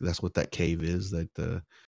 that's what that cave is that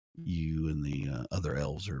you and the other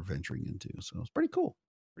elves are venturing into. So it's pretty cool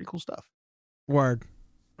stuff. Word.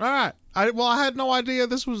 All right. I had no idea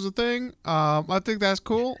this was a thing. I think that's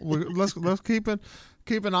cool. Let's keep an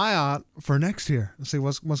eye out for next year and see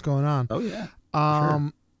what's going on. Oh yeah.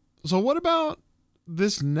 Sure. So what about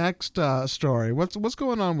this next story? What's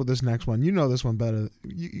going on with this next one? You know this one better.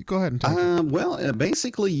 You go ahead and take it. Well,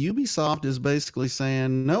 basically Ubisoft is basically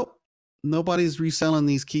saying nope, nobody's reselling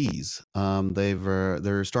these keys.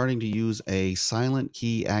 They're starting to use a silent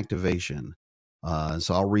key activation.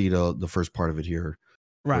 So I'll read the first part of it here.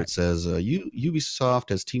 Right. It says Ubisoft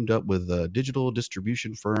has teamed up with digital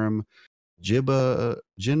distribution firm Jinba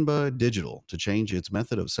Digital to change its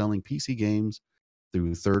method of selling PC games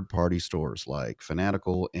through third-party stores like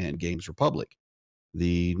Fanatical and Games Republic.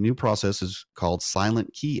 The new process is called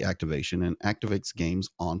silent key activation and activates games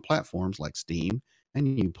on platforms like Steam and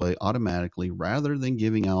Uplay automatically rather than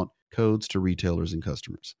giving out codes to retailers and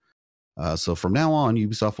customers. So from now on,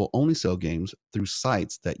 Ubisoft will only sell games through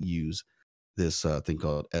sites that use this thing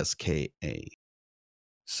called SKA.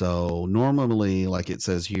 So normally, like it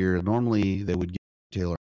says here, normally they would give the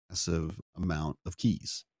retailer a massive amount of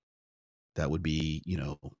keys that would be,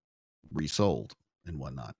 resold and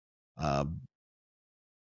whatnot. Uh,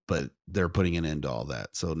 but they're putting an end to all that.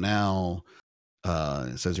 So now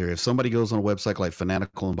it says here, if somebody goes on a website like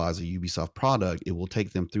Fanatical and buys a Ubisoft product, it will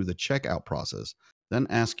take them through the checkout process, then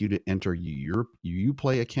ask you to enter your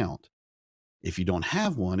Uplay account. If you don't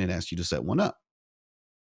have one, it asks you to set one up.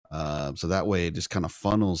 So that way it just kind of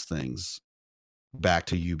funnels things back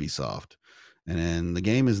to Ubisoft. And then the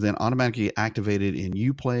game is then automatically activated in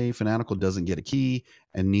Uplay. Fanatical doesn't get a key,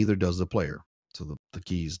 and neither does the player. So the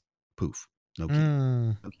keys, poof, no key.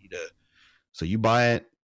 No key to. So you buy it,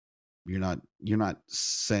 you're not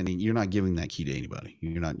giving that key to anybody.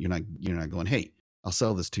 You're not going, hey, I'll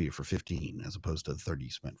sell this to you for 15 as opposed to the 30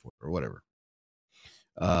 you spent for it or whatever.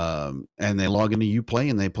 And they log into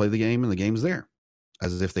Uplay and they play the game, and the game's there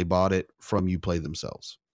as if they bought it from Uplay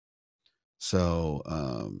themselves. So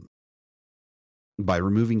by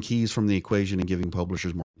removing keys from the equation and giving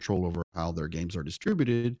publishers more control over how their games are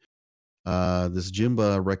distributed, this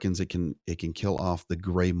Jimba reckons it can kill off the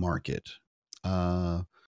gray market.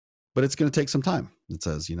 But it's going to take some time. It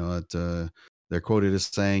says, they're quoted as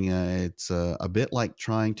saying it's a bit like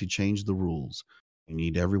trying to change the rules. You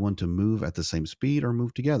need everyone to move at the same speed or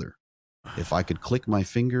move together. If I could click my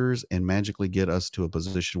fingers and magically get us to a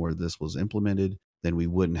position where this was implemented, then we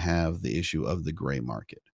wouldn't have the issue of the gray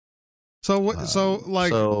market.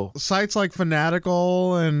 So sites like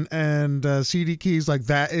Fanatical and CD Keys, like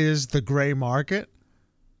that is the gray market?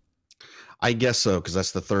 I guess so, because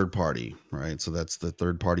that's the third party, right? So that's the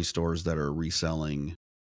third party stores that are reselling,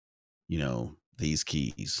 these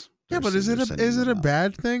keys. Yeah, but is it a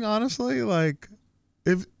bad thing, honestly? Like,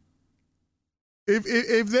 if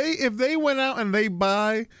they went out and they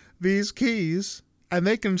buy these keys and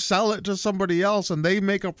they can sell it to somebody else and they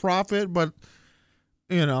make a profit, but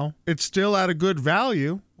it's still at a good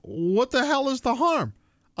value, what the hell is the harm?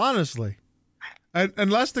 Honestly,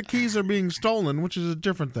 unless the keys are being stolen, which is a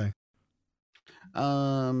different thing.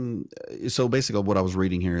 So basically what I was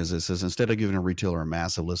reading here is it says, instead of giving a retailer a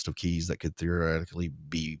massive list of keys that could theoretically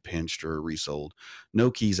be pinched or resold,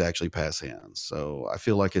 no keys actually pass hands. So I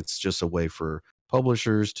feel like it's just a way for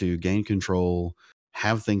publishers to gain control,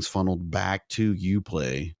 have things funneled back to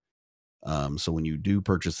Uplay. So when you do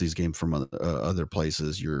purchase these games from other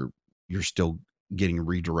places, you're still getting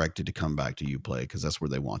redirected to come back to Uplay, because that's where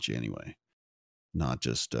they want you anyway, not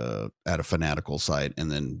just at a Fanatical site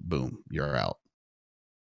and then boom, you're out.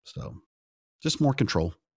 So just more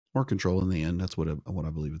control in the end. That's what I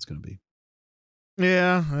believe it's going to be.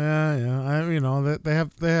 Yeah. They have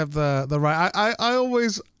the right.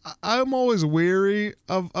 I'm always weary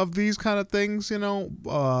of these kind of things,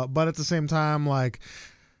 but at the same time, like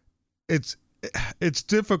it's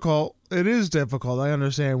difficult. It is difficult. I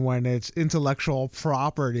understand when it's intellectual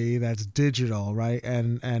property that's digital, right?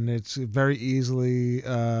 And it's very easily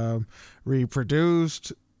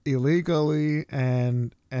reproduced illegally,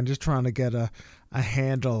 and just trying to get a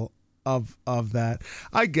handle of that.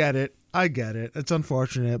 I get it. It's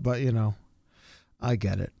unfortunate, but I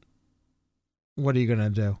get it. What are you gonna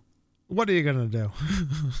do?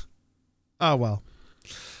 Oh well.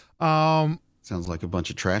 Sounds like a bunch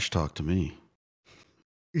of trash talk to me.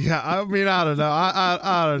 Yeah, I mean, I don't know.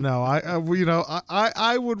 I don't know.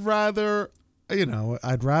 I would rather,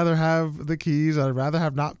 I'd rather have the keys. I'd rather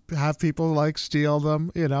not have people like steal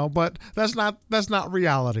them, but that's not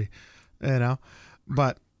reality,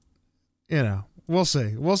 but we'll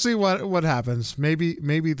see. We'll see what happens. Maybe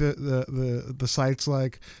the sites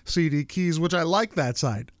like CD Keys, which I like that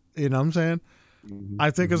site, you know what I'm saying?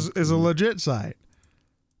 I think is a legit site.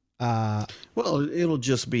 Well, it'll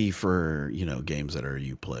just be for games that are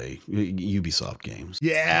Ubisoft games.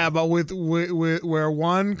 Yeah, but with where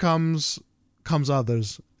one comes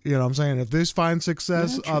others. You know what I'm saying? If this finds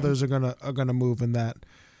success, others are gonna move in that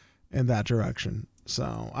direction.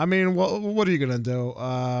 So I mean, what are you gonna do?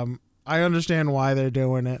 I understand why they're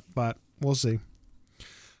doing it, but we'll see.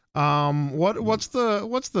 What's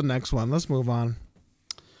the next one? Let's move on.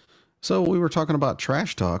 So we were talking about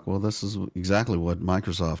trash talk. Well, this is exactly what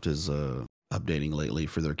Microsoft is updating lately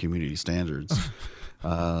for their community standards.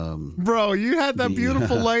 Bro, you had that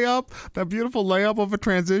beautiful layup of a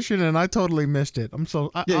transition, and I totally missed it. I'm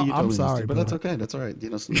sorry, but that's okay. That's all right.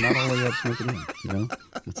 Not all layups make it in.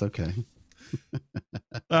 It's okay.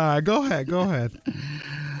 Go ahead.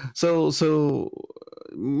 So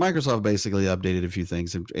Microsoft basically updated a few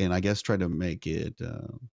things, and I guess tried to make it,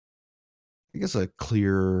 a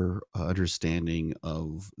clear understanding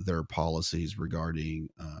of their policies regarding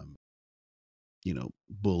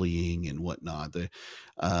bullying and whatnot.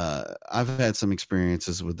 I've had some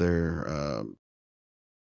experiences with their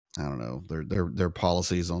I don't know, their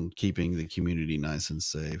policies on keeping the community nice and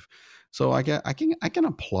safe. So I can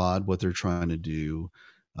applaud what they're trying to do.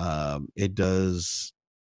 It does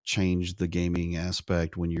change the gaming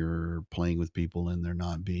aspect when you're playing with people and they're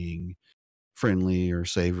not being friendly or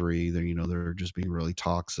savory. They're just being really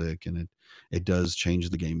toxic, and it does change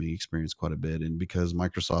the gaming experience quite a bit. And because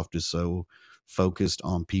Microsoft is so focused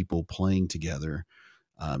on people playing together,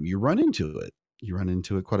 you run into it. You run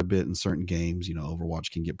into it quite a bit in certain games. Overwatch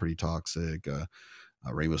can get pretty toxic.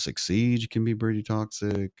 Rainbow Six Siege can be pretty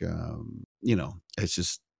toxic.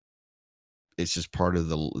 It's just part of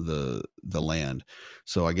the land.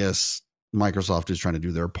 So I guess Microsoft is trying to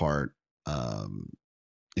do their part,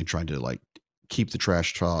 in trying to like keep the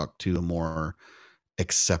trash talk to a more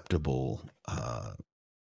acceptable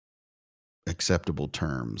acceptable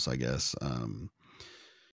terms, I guess.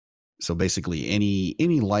 So basically,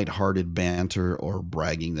 any lighthearted banter or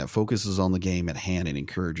bragging that focuses on the game at hand and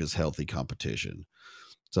encourages healthy competition.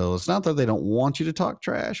 So it's not that they don't want you to talk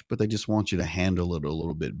trash, but they just want you to handle it a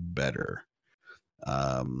little bit better.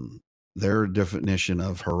 Their definition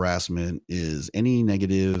of harassment is any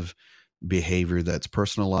negative behavior that's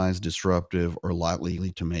personalized, disruptive, or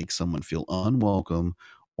likely to make someone feel unwelcome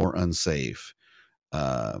or unsafe,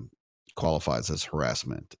 qualifies as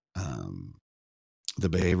harassment. The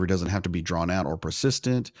behavior doesn't have to be drawn out or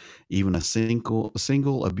persistent. Even a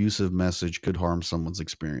single abusive message could harm someone's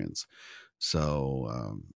experience.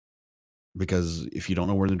 So, because if you don't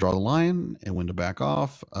know where to draw the line and when to back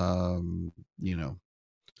off,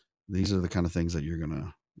 these are the kind of things that you're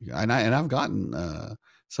gonna. And I've gotten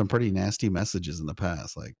some pretty nasty messages in the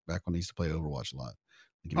past, like back when I used to play Overwatch a lot.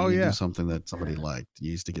 Like if you do something that somebody liked,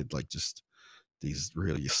 you used to get like just these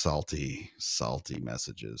really salty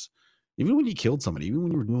messages. Even when you killed somebody, even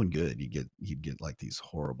when you were doing good, you'd get like these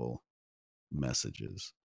horrible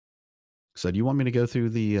messages. So do you want me to go through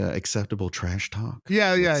the acceptable trash talk?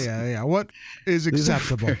 Yeah. What is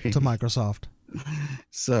acceptable to Microsoft?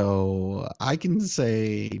 So I can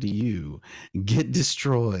say to you, get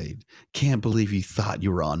destroyed. Can't believe you thought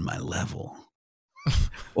you were on my level.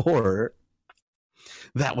 Or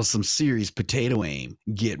that was some serious potato aim.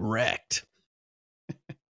 Get wrecked.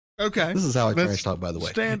 Okay. This is how I trash talk, by the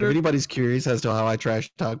way. Standard. If anybody's curious as to how I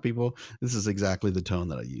trash talk people, this is exactly the tone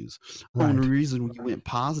that I use. Right. And the reason you went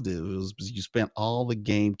positive was because you spent all the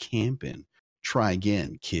game camping. Try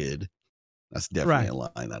again, kid. That's definitely a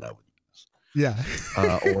line that I would use. Yeah.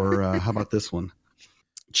 Or how about this one?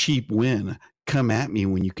 Cheap win. Come at me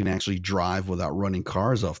when you can actually drive without running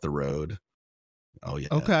cars off the road. Oh, yeah.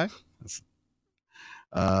 Okay.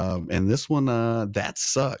 And this one, that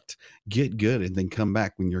sucked. Get good and then come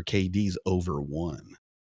back when your KD's over 1.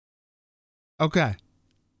 Okay.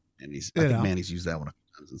 And I think Manny's used that one a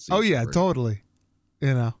few times. Oh yeah, totally.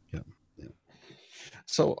 Yeah.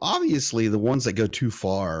 So obviously the ones that go too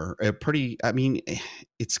far are pretty, I mean,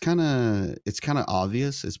 it's kind of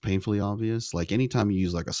obvious. It's painfully obvious. Like anytime you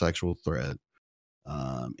use like a sexual threat,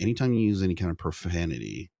 anytime you use any kind of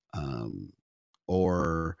profanity,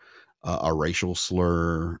 or a racial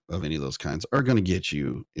slur of any of those kinds are going to get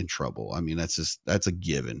you in trouble. I mean, that's a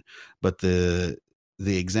given. But the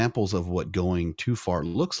examples of what going too far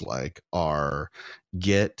looks like are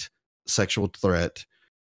get sexual threat.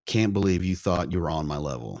 Can't believe you thought you were on my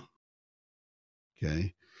level.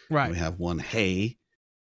 Okay. Right. We have one, hey,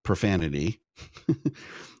 profanity.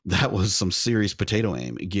 That was some serious potato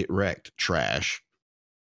aim. Get wrecked, trash.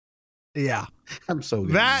 Yeah. I'm so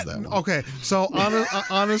good at that one. Okay. So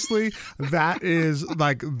honestly, that is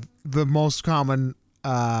like the most common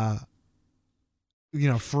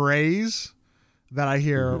phrase that I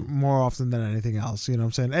hear more often than anything else. You know what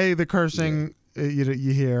I'm saying? Hey, the cursing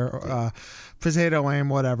you hear, potato aim,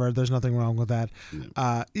 whatever. There's nothing wrong with that.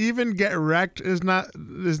 Yeah. Even get wrecked is not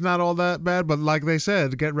all that bad, but like they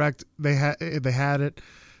said, get wrecked, they had it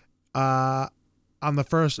on the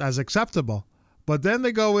first as acceptable. But then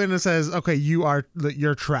they go in and says, okay, you're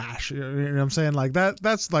trash. You know what I'm saying? Like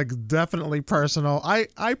that's like definitely personal.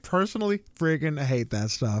 I personally freaking hate that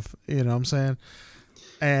stuff. You know what I'm saying?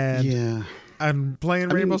 And I'm playing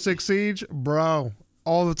Rainbow Six Siege, bro,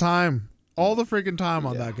 all the time. All the freaking time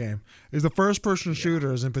on that game. Is the first person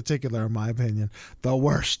shooters in particular, in my opinion, the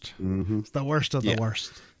worst. It's the worst of the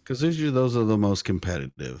worst. Because those are the most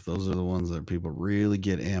competitive. Those are the ones that people really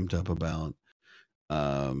get amped up about.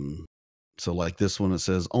 So like this one, it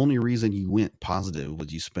says, only reason you went positive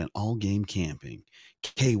was you spent all game camping.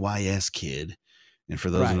 KYS kid. And for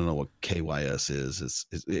those who don't know what KYS is,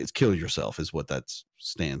 it's kill yourself is what that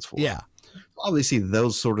stands for. Yeah. Obviously,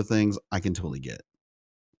 those sort of things I can totally get.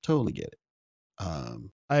 Totally get it.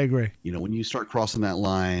 I agree. When you start crossing that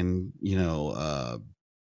line,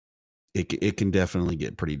 it can definitely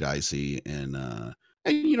get pretty dicey, and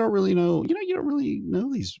you don't really know. You don't really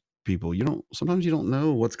know these people. Sometimes you don't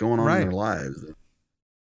know what's going on in their lives.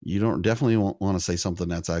 You don't definitely want to say something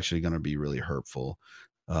that's actually going to be really hurtful.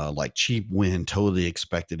 Like Cheap Win totally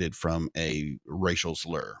expected it from a racial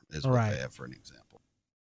slur is what they have for an example.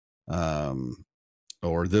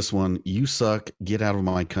 Or this one, you suck, get out of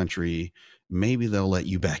my country. Maybe they'll let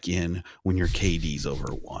you back in when your KD's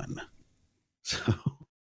over 1. So,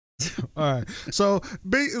 all right. So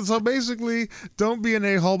basically, don't be an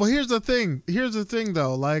a-hole. But here's the thing.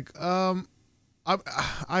 Though. Like, I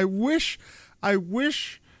wish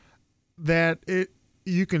that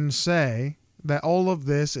you can say that all of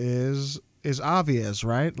this is obvious,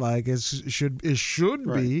 right? Like it should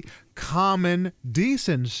be common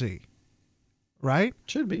decency, right?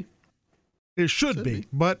 Should be. It should be.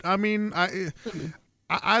 But I mean, I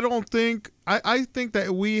don't think I think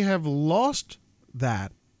that we have lost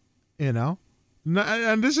that, and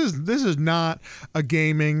this is not a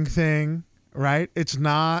gaming thing, right? It's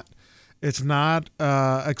not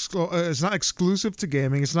exclusive to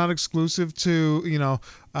gaming. It's not exclusive to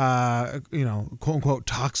quote unquote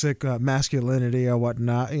toxic masculinity or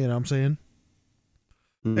whatnot. You know what I'm saying?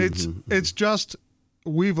 Mm-hmm. It's just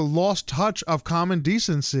we've lost touch of common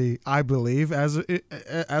decency, I believe, as a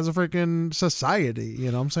freaking society.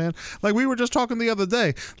 You know what I'm saying? Like we were just talking the other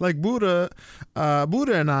day. Like Buddha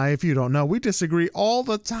and I, if you don't know, we disagree all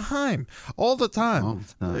the time. You know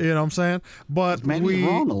what I'm saying? But we're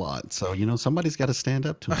wrong a lot. So somebody's got to stand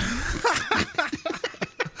up to him.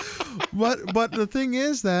 But the thing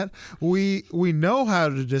is that we know how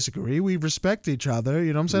to disagree. We respect each other.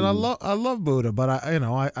 You know what I'm saying? I love Buddha, but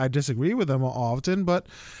I disagree with him often. But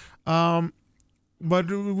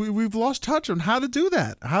we've lost touch on how to do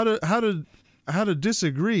that. How to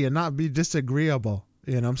disagree and not be disagreeable.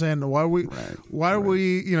 You know what I'm saying? Why do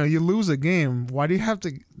we you lose a game? Why do you have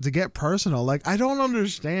to get personal? Like I don't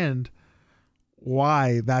understand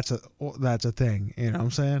why that's a thing. You know what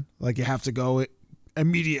I'm saying? Like you have to go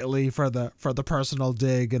immediately for the personal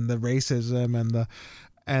dig and the racism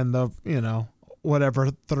and the whatever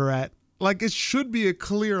threat. Like it should be a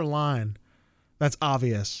clear line that's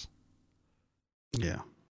obvious. Yeah.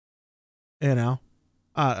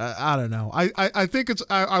 I don't know. I think it's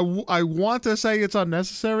I want to say it's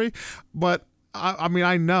unnecessary, but I mean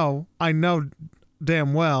I know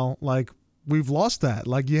damn well like we've lost that.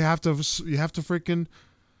 Like you have to freaking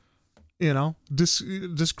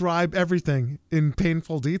describe everything in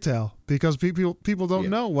painful detail because people don't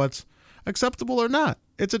know what's acceptable or not.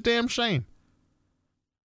 It's a damn shame.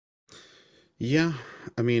 Yeah,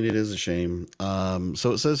 I mean it is a shame.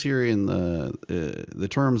 So it says here in the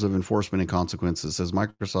terms of enforcement and consequences, it says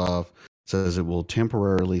Microsoft says it will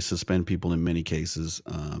temporarily suspend people in many cases.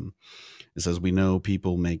 It says we know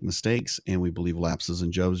people make mistakes and we believe lapses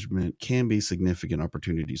in judgment can be significant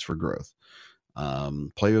opportunities for growth.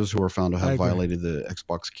 Players who are found to have violated the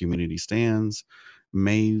Xbox community stands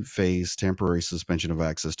may face temporary suspension of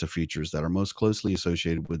access to features that are most closely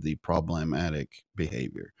associated with the problematic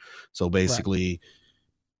behavior. So basically,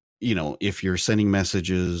 if you're sending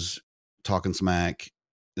messages, talking smack,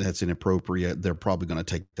 that's inappropriate, they're probably going to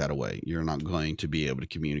take that away. You're not going to be able to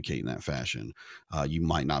communicate in that fashion. You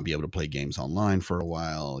might not be able to play games online for a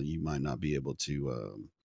while. You might not be able to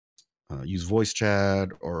use voice chat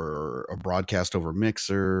or a broadcast over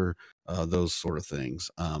Mixer, those sort of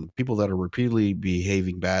things. People that are repeatedly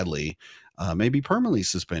behaving badly may be permanently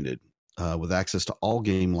suspended with access to all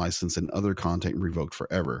game license and other content revoked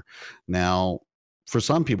forever. Now, for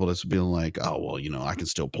some people, that's being like, oh, well, I can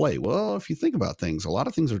still play. Well, if you think about things, a lot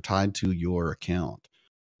of things are tied to your account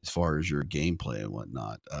as far as your gameplay and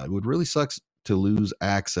whatnot. It would really suck to lose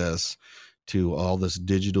access to all this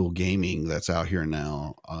digital gaming that's out here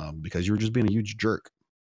now because you were just being a huge jerk.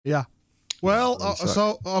 Yeah. Well,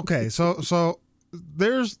 so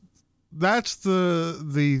that's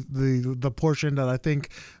the portion that I think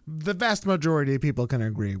the vast majority of people can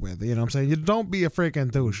agree with. You know what I'm saying? You don't be a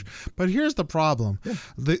freaking douche. But here's the problem. Yeah.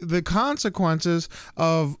 The consequences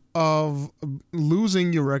of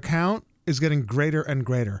losing your account is getting greater and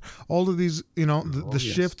greater. All of these,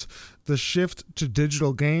 the shift to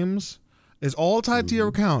digital games is all tied to your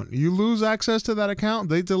account. You lose access to that account,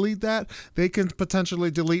 they delete that, they can potentially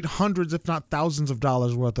delete hundreds, if not thousands of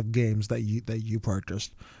dollars worth of games that you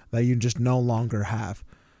purchased that you just no longer have.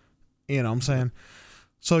 You know what I'm saying?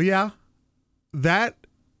 So yeah, that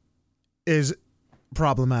is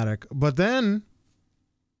problematic. But then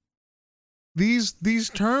these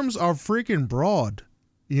terms are freaking broad.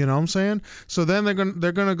 You know what I'm saying? So then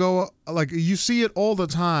they're gonna go, like, you see it all the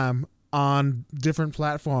time on different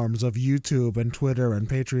platforms of YouTube and Twitter and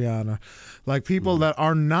Patreon, like people that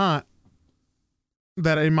are not,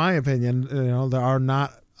 that in my opinion, that are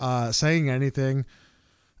not saying anything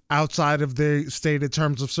outside of the stated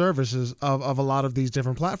terms of services of a lot of these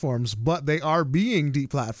different platforms, but they are being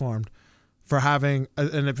deplatformed for having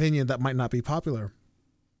an opinion that might not be popular.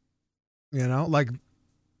 Like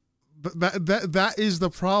that is the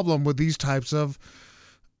problem with these types of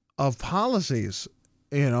policies.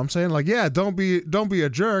 You know what I'm saying? Like, yeah, don't be a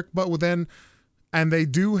jerk, but then, and they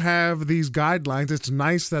do have these guidelines. It's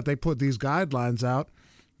nice that they put these guidelines out,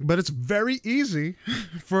 but it's very easy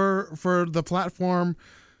for the platform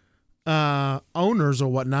owners or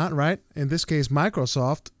whatnot, right? In this case,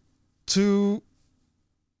 Microsoft, to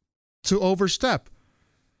overstep.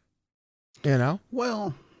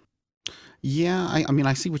 Well, yeah, I mean,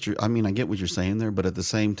 I get what you're saying there, but at the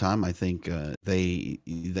same time, I think they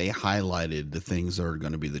highlighted the things that are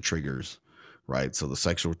going to be the triggers, right? So the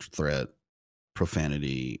sexual threat,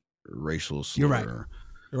 profanity, racial slur.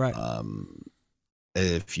 You're right.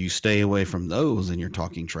 If you stay away from those and you're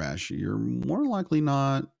talking trash, you're more likely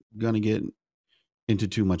not going to get into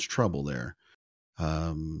too much trouble there.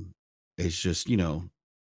 It's just, you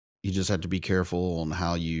just have to be careful on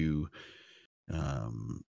how you,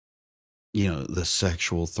 the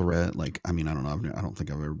sexual threat. Like, I mean, I don't know. I don't think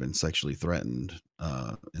I've ever been sexually threatened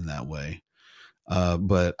in that way.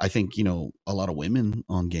 But I think, a lot of women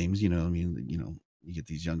on games, you get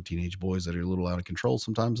these young teenage boys that are a little out of control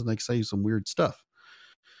sometimes, and they say some weird stuff.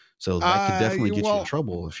 So that could definitely get you in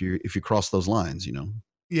trouble if you cross those lines,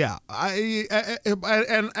 Yeah, I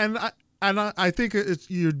think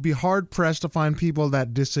you'd be hard pressed to find people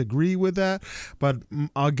that disagree with that. But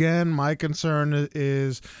again, my concern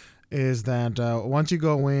is that once you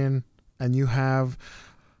go in and you have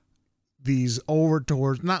these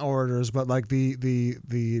not orators, but like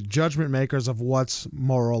the judgment makers of what's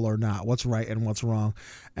moral or not, what's right and what's wrong,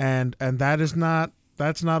 and that's not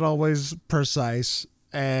always precise,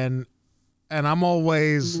 and I'm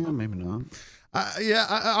always maybe not.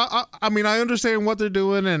 I mean, I understand what they're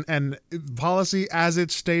doing, and policy as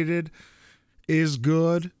it's stated is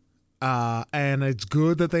good. And it's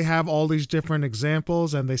good that they have all these different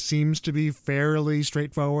examples, and they seems to be fairly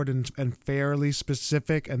straightforward and fairly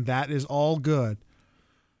specific, and that is all good.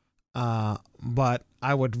 But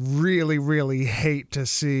I would really, really hate to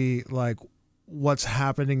see like what's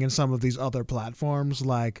happening in some of these other platforms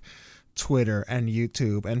like Twitter and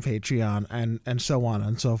YouTube and Patreon and so on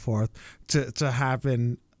and so forth to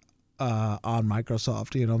happen on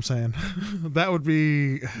Microsoft. You know what I'm saying? That would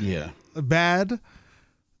be bad,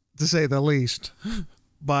 to say the least.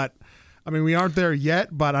 But I mean, we aren't there yet,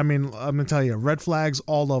 but I mean, I'm gonna tell you, red flags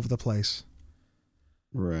all over the place.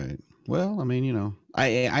 Right. Well, I mean,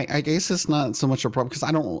 I guess it's not so much a problem because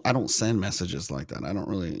I don't send messages like that. I don't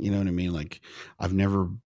really, you know what I mean? Like,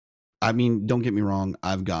 don't get me wrong,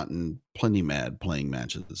 I've gotten plenty mad playing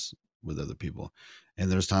matches with other people,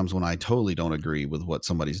 and there's times when I totally don't agree with what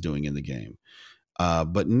somebody's doing in the game,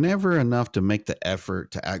 but never enough to make the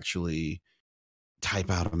effort to actually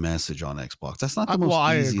type out a message on Xbox. That's not the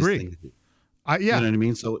most easiest thing to do. You know what I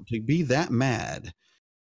mean? So to be that mad,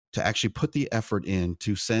 to actually put the effort in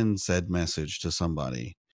to send said message to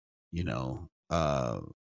somebody,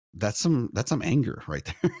 that's some anger right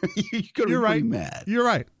there. You gotta be pretty mad. You're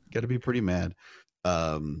right. Got to be pretty mad.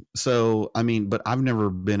 So I mean, but I've never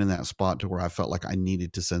been in that spot to where I felt like I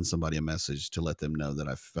needed to send somebody a message to let them know that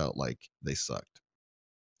I felt like they sucked.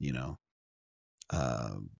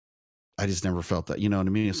 I just never felt that, you know what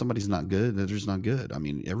I mean? If somebody's not good, they're just not good. I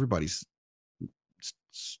mean, everybody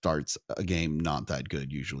starts a game not that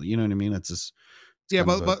good usually. You know what I mean? That's just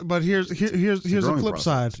but here's the flip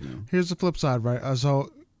side. Here's the flip side, right?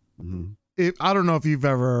 So I don't know if you've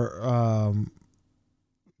ever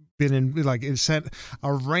been in, like, sent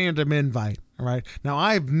a random invite, right? Now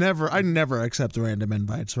I never accept random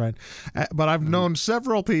invites, right? But I've known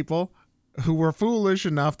several people who were foolish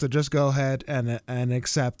enough to just go ahead and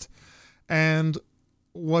accept. And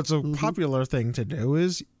what's a popular thing to do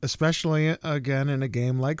is, especially again in a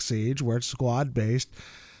game like Siege where it's squad based,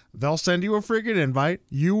 they'll send you a freaking invite.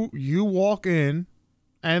 You walk in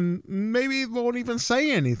and maybe won't even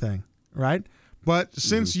say anything, right? But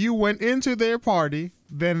since you went into their party,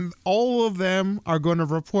 then all of them are going to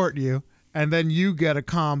report you, and then you get a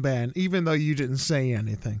comm ban even though you didn't say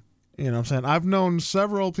anything. You know what I'm saying? I've known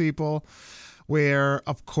several people where,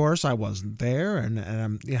 of course, I wasn't there,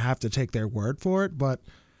 and you have to take their word for it. But,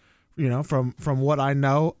 from what I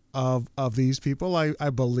know of these people, I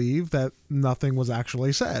believe that nothing was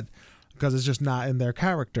actually said because it's just not in their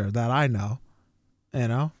character that I know,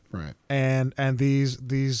 Right. And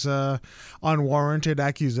these unwarranted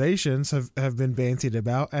accusations have been bantied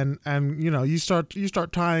about, and you start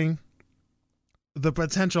tying the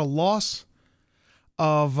potential loss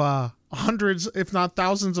of hundreds, if not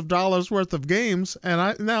thousands, of dollars worth of games, and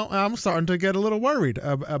I'm starting to get a little worried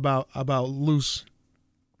about loose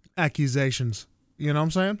accusations. You know what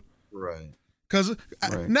I'm saying? Right. Because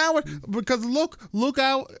now, because look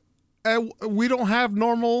out, we don't have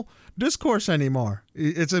normal discourse anymore.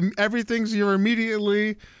 Everything's you're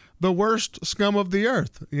immediately the worst scum of the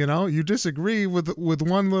earth. You disagree with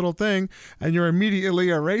one little thing, and you're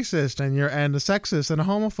immediately a racist, and a sexist, and a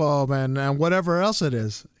homophobe, and whatever else it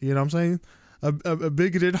is. You know what I'm saying? A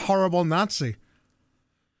bigoted, horrible Nazi.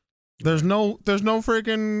 There's no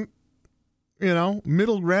freaking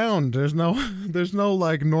middle ground. There's no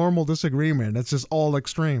like normal disagreement. It's just all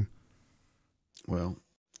extreme. Well,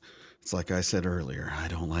 it's like I said earlier, I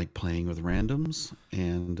don't like playing with randoms,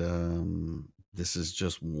 and this is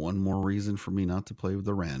just one more reason for me not to play with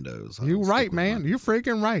the randos. You're right, man. You're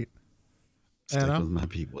freaking right. Stick with my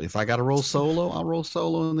people. If I got to roll solo, I'll roll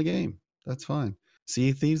solo in the game. That's fine.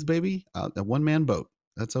 Sea of Thieves, baby. A one-man boat.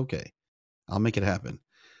 That's okay. I'll make it happen.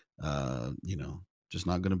 Just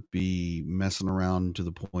not going to be messing around to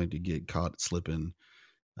the point to get caught slipping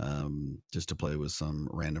just to play with some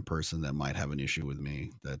random person that might have an issue with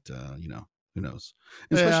me that, who knows,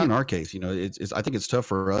 especially in our case, it's, I think it's tough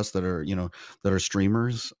for us that are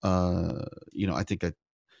streamers. I think that,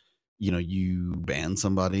 you ban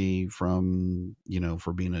somebody from,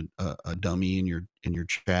 for being a dummy in your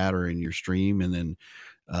chat or in your stream. And then,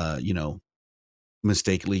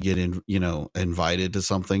 mistakenly get invited to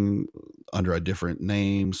something under a different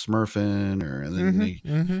name, Smurfing, and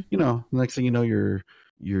then next thing you know, you're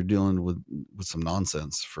dealing with some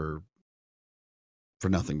nonsense for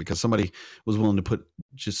nothing because somebody was willing to put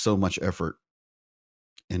just so much effort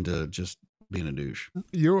into just being a douche.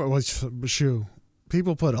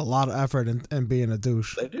 People put a lot of effort in being a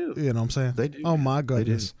douche. They do. You know what I'm saying? They do. Oh my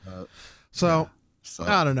goodness. So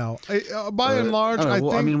I don't know. By and large, I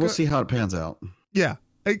think. I mean, we'll see how it pans out. Yeah,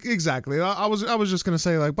 exactly. I was just gonna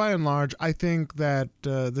say, like, by and large, I think that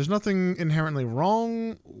there's nothing inherently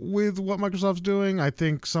wrong with what Microsoft's doing. I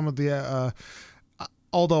think some of the,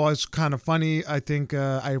 although it's kind of funny, I think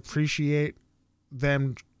I appreciate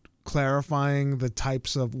them clarifying the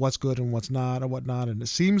types of what's good and what's not and whatnot, and it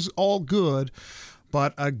seems all good.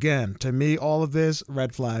 But again, to me, all of this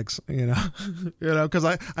red flags, because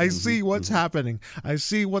I see what's happening. I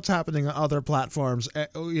see what's happening on other platforms.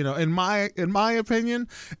 In my opinion,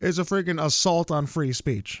 is a freaking assault on free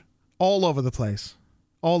speech all over the place.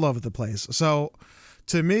 So,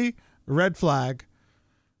 to me, red flag.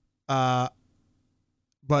 But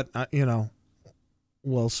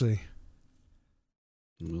we'll see.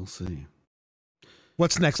 We'll see.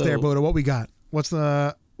 What's next there, Buddha? What we got? What's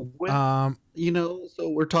the so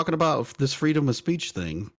we're talking about this freedom of speech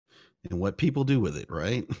thing and what people do with it,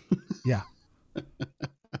 right? Yeah.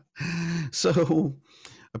 So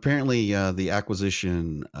apparently the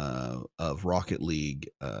acquisition of Rocket League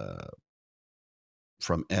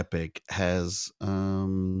from Epic has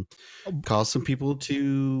caused some people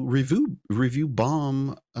to review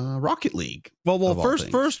bomb Rocket League. Well,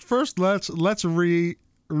 first let's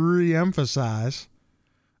re-emphasize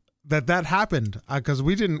that happened because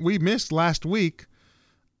we missed last week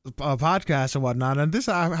a podcast and whatnot, and this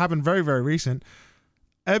happened very, very recent.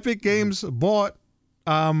 Epic Games bought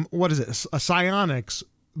what is it? Psyonix,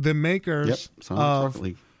 the makers of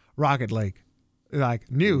Rocket League,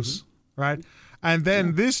 like news, right? And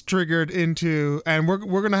then this triggered into, and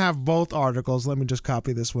we're gonna have both articles. Let me just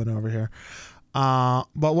copy this one over here. But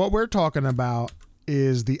what we're talking about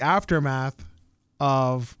is the aftermath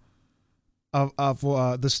of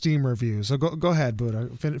the Steam review. So go ahead, Buddha.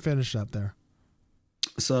 Finish up there.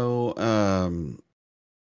 So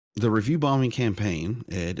the review bombing campaign,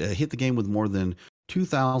 it hit the game with more than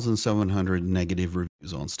 2,700 negative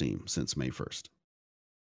reviews on Steam since May 1st.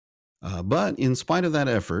 But in spite of that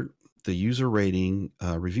effort, the user rating,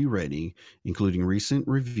 review rating, including recent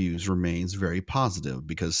reviews, remains very positive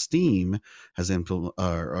because Steam has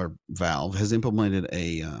Valve has implemented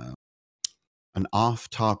an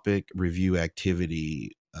off-topic review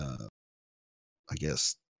activity,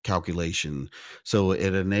 calculation. So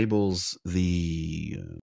it enables the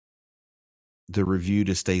review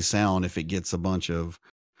to stay sound if it gets a bunch of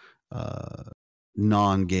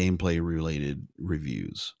non-gameplay related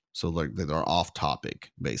reviews. So they're off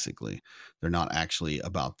topic, basically. They're not actually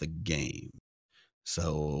about the game.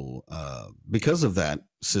 So because of that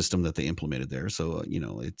system that they implemented there, so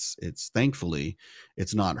it's thankfully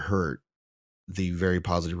it's not hurt the very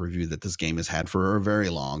positive review that this game has had for a very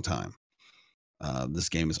long time. This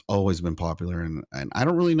game has always been popular, and I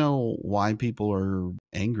don't really know why people are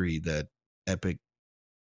angry that Epic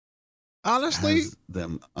Honestly, has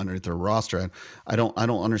them under their roster. I don't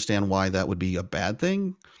understand why that would be a bad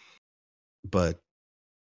thing, but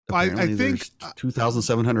apparently I think there's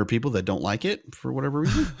 2,700 people that don't like it for whatever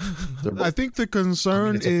reason. I think the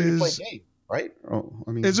concern it's a free-to-play is game, right? Oh,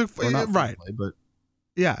 I mean, is it or not right? free-to-play, but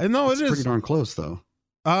Yeah, no, it's it is pretty darn close though.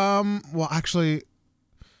 Well, actually,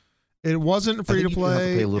 it wasn't free to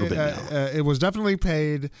play. Pay a little bit now. It was definitely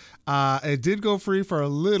paid. It did go free for a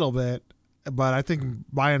little bit, but I think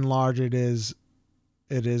by and large it is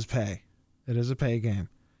pay. It is a pay game.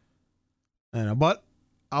 But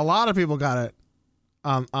a lot of people got it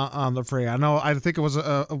on the free. I think it was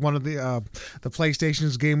one of the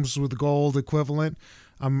PlayStation's games with gold equivalent.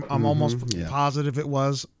 I'm almost positive it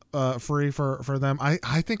was free for them.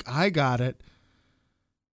 I think I got it.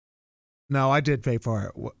 No, I did pay for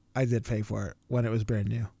it. I did pay for it when it was brand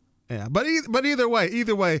new. Yeah, but either way,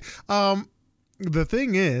 the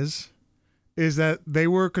thing is that they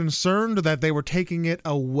were concerned that they were taking it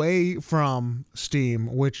away from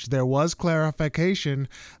Steam, which there was clarification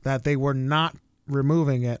that they were not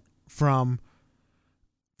removing it from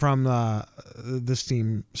the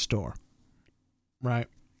Steam store, right?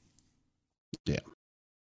 Yeah,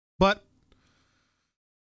 but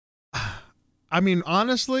I mean,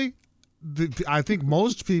 honestly. I think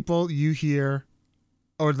most people you hear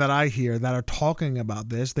or that I hear that are talking about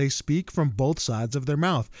this, they speak from both sides of their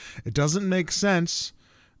mouth. It doesn't make sense,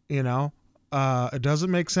 it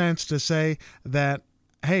doesn't make sense to say that,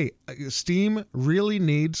 hey, Steam really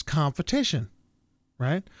needs competition,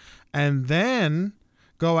 right? And then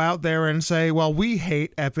go out there and say, well, we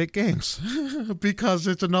hate Epic Games because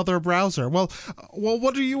it's another browser. Well,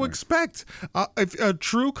 what do you expect? If a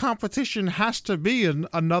true competition has to be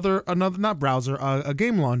another not browser, a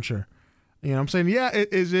game launcher. You know what I'm saying? Yeah,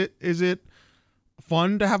 is it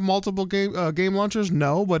fun to have multiple game launchers?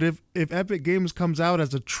 No, but if Epic Games comes out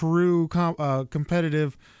as a true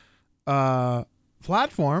competitive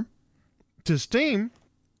platform to Steam,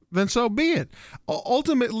 then so be it.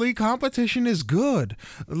 Ultimately, competition is good.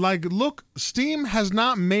 Like, look, Steam has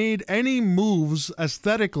not made any moves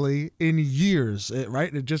aesthetically in years,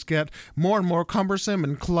 right? It just get more and more cumbersome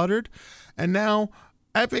and cluttered. And now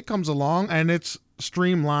Epic comes along and it's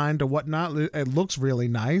streamlined or whatnot. It looks really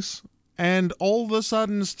nice. And all of a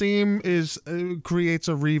sudden, Steam creates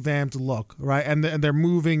a revamped look, right? And they're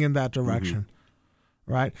moving in that direction,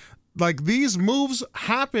 right? Like, these moves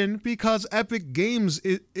happen because Epic Games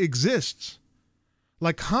exists.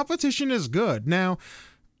 Like, competition is good. Now,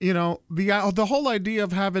 the whole idea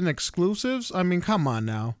of having exclusives, I mean, come on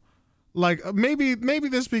now. Like, maybe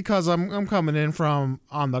this because I'm coming in from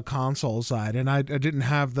on the console side and I didn't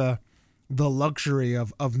have the luxury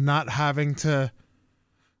of not having to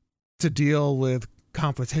deal with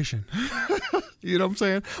competition. You know what I'm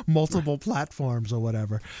saying? Multiple platforms or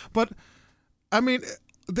whatever. But I mean,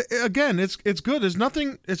 again, it's good. It's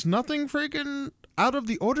nothing freaking out of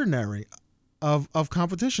the ordinary of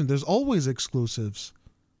competition. There's always exclusives.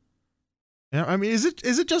 Yeah, I mean, is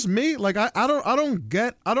it just me? Like, I don't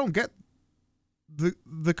get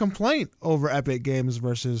the complaint over Epic Games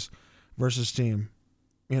versus Steam.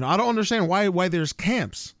 I don't understand why there's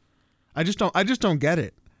camps. I just don't get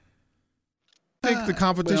it. I think the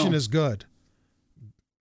competition is good.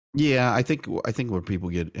 Yeah, I think where people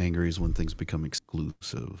get angry is when things become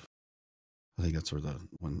exclusive. I think that's where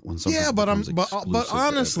when something. Yeah, but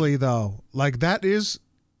honestly though, like that's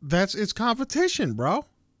it's competition, bro.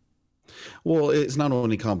 Well, it's not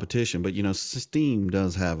only competition, but Steam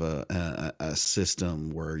does have a system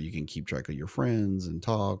where you can keep track of your friends and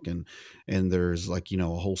talk, and there's a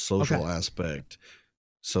whole social aspect.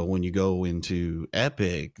 So when you go into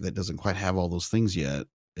Epic, that doesn't quite have all those things yet.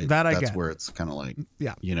 That's where it's kind of like,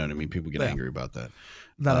 you know what I mean? People get angry about that.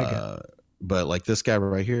 That I get. But like this guy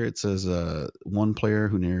right here, it says one player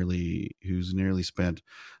who's nearly spent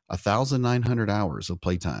 1,900 hours of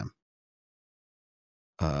playtime.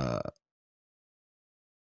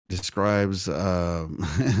 Describes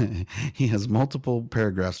he has multiple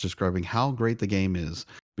paragraphs describing how great the game is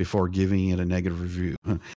before giving it a negative review.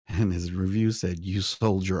 And his review said, "You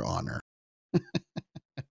sold your honor."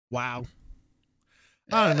 Wow.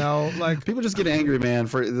 I don't know. Like, people just get angry, man,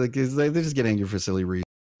 for like they just get angry for silly reasons.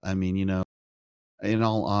 I mean, in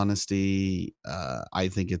all honesty, I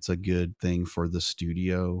think it's a good thing for the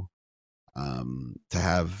studio to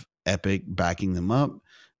have Epic backing them up,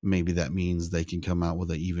 maybe that means they can come out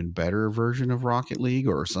with an even better version of Rocket League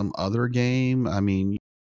or some other game. I mean,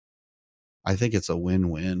 I think it's a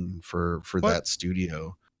win-win for that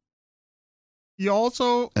studio. You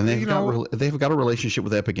also, and they've got a relationship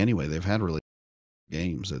with Epic anyway. They've had really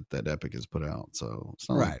games that Epic has put out, so it's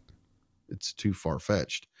not like it's too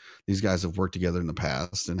far-fetched. These guys have worked together in the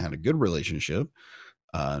past and had a good relationship.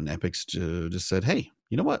 And Epic's just said, "Hey,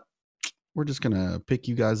 you know what? We're just gonna pick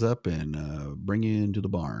you guys up and bring you into the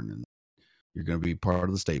barn, and you're gonna be part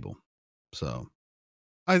of the stable." So,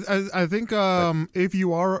 I think if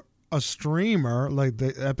you are a streamer, like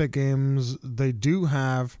the Epic Games, they do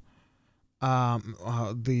have what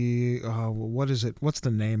is it? What's the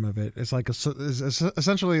name of it? It's like it's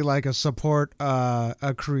essentially like a support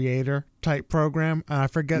a creator type program. And I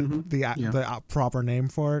forget the proper name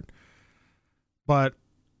for it, but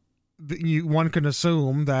one can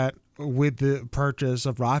assume that with the purchase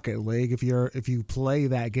of Rocket League, if you play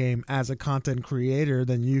that game as a content creator,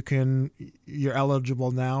 then you're eligible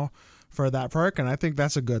now for that perk, and I think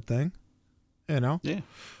that's a good thing. Yeah.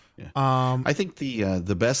 I think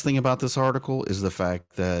the best thing about this article is the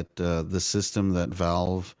fact that the system that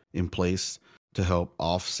Valve in place to help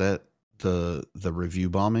offset the review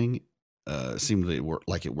bombing seemed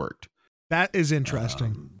like it worked. That is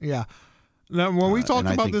interesting. Yeah. Now, when we talked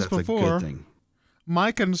about this before,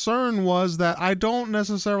 my concern was that I don't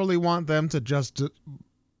necessarily want them to just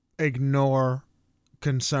ignore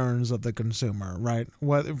concerns of the consumer, right?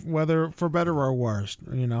 Whether for better or worse,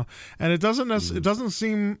 and it doesn't it doesn't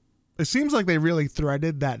seem. It seems like they really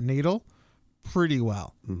threaded that needle pretty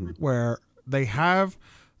well, where they have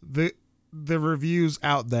the reviews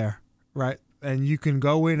out there, right? And you can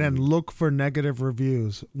go in and look for negative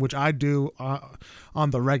reviews, which I do on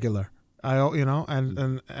the regular.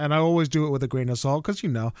 And I always do it with a grain of salt because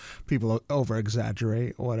people over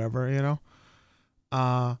exaggerate or whatever,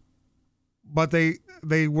 but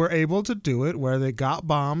they were able to do it where they got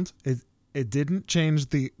bombed. It didn't change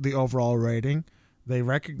the overall rating. They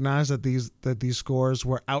recognized that these scores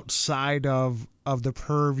were outside of the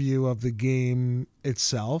purview of the game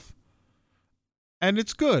itself, and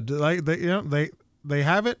it's good. Like they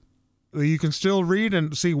have it. You can still read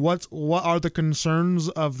and see what are the concerns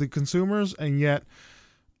of the consumers, and yet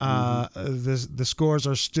the scores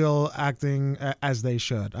are still acting as they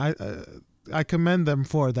should. I commend them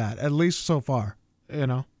for that, at least so far.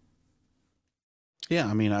 Yeah,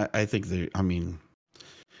 I mean, I think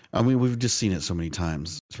we've just seen it so many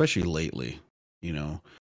times, especially lately,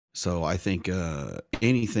 So I think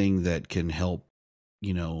anything that can help,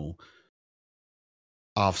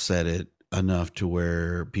 offset it enough to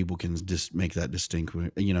where people can just make that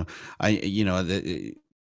distinction.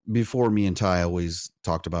 Before, me and Ty always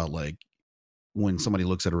talked about, like, when somebody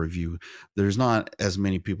looks at a review, there's not as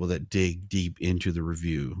many people that dig deep into the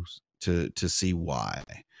reviews to see why.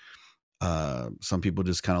 Some people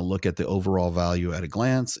just kind of look at the overall value at a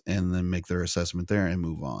glance and then make their assessment there and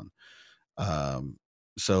move on.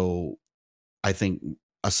 So I think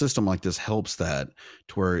a system like this helps that,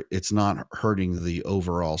 to where it's not hurting the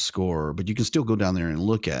overall score, but you can still go down there and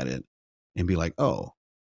look at it and be like, oh,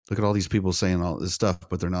 look at all these people saying all this stuff,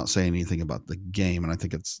 but they're not saying anything about the game. And I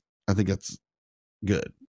think that's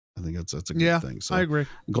good. I think that's a good thing. So I agree.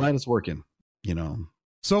 I'm glad it's working,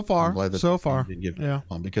 So far, yeah.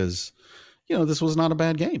 Because, this was not a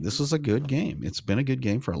bad game. This was a good game. It's been a good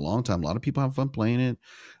game for a long time. A lot of people have fun playing it.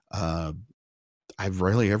 I've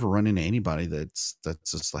rarely ever run into anybody that's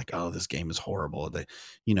just like, oh, this game is horrible. I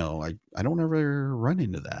don't ever run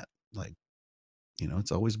into that. Like,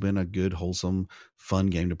 it's always been a good, wholesome, fun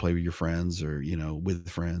game to play with your friends or, with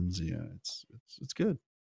friends. Yeah, it's good.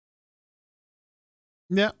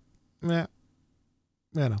 Yeah.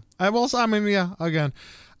 Again,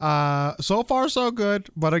 so far so good,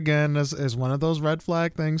 but again, is one of those red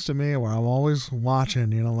flag things to me where I'm always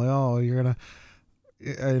watching, like, oh, you're gonna,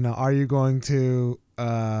 are you going to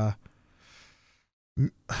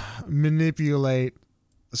manipulate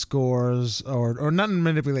scores or not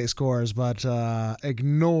manipulate scores, but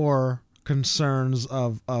ignore concerns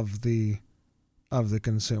of the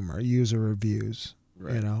consumer, user reviews.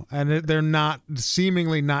 Right. And they're not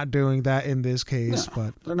seemingly not doing that in this case,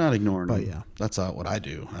 but they're not ignoring them. Yeah, that's not what I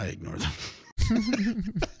do. I ignore them.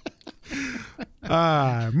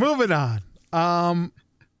 Moving on.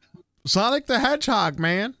 Sonic the Hedgehog,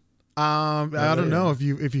 man. I don't know if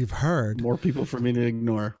you've heard. More people for me to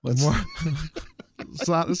ignore.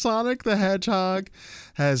 Sonic the Hedgehog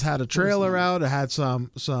has had a trailer out. It had some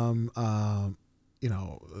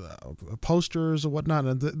posters or whatnot,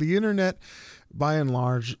 and the internet, by and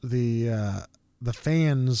large, the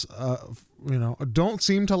fans don't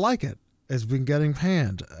seem to like it. has been getting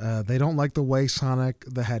panned. They don't like the way Sonic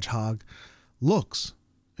the Hedgehog looks,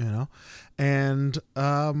 and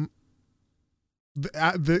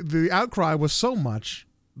the outcry was so much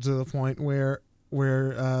to the point where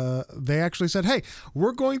they actually said, "Hey,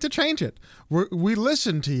 we're going to change it. We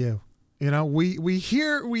listen to you. We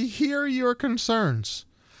hear your concerns,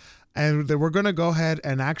 and we're going to go ahead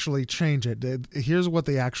and actually change it." Here's what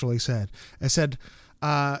they actually said. It said,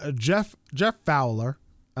 Jeff Fowler,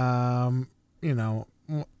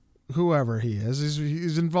 whoever he is,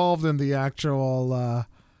 he's involved in the actual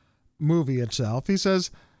movie itself. He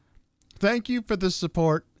says, "Thank you for the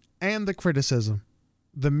support and the criticism.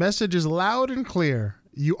 The message is loud and clear.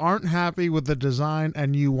 You aren't happy with the design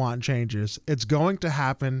and you want changes. It's going to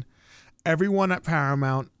happen. Everyone at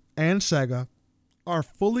Paramount and Sega are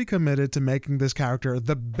fully committed to making this character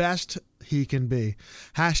the best he can be.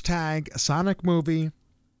 Hashtag Sonic movie.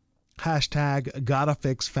 Hashtag gotta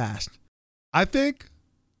fix fast." I think,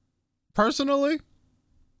 personally,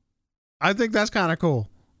 that's kind of cool.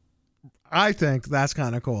 I think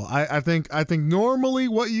normally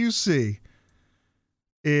what you see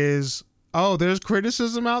is, oh, there's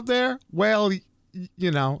criticism out there. Well,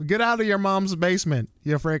 get out of your mom's basement,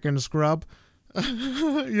 you freaking scrub.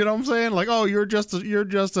 You know what I'm saying? Like, oh, you're just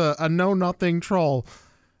a know nothing troll,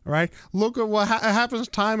 right? Look at what happens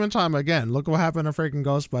time and time again. Look what happened to freaking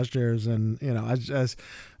Ghostbusters, and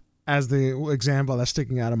as the example that's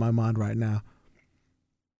sticking out of my mind right now.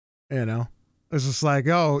 It's just like,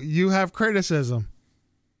 oh, you have criticism,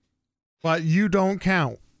 but you don't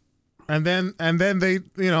count. And then they,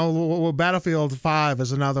 Battlefield 5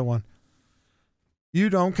 is another one. You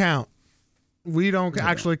don't count. We don't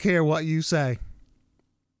actually care what you say.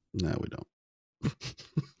 No, we don't.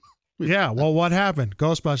 Yeah, well, what happened?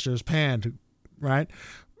 Ghostbusters panned, right?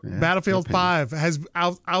 Yeah, Battlefield 5 has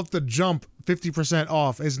out the jump 50%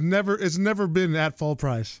 off. It's never been at full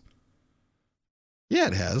price. Yeah,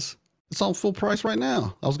 it has. It's on full price right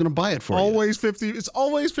now. I was going to buy it for you. It's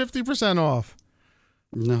always 50% off.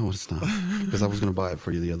 No, it's not. Because I was going to buy it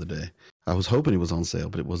for you the other day. I was hoping it was on sale,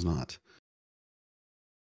 but it was not.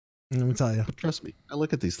 Let me tell you. But trust me, I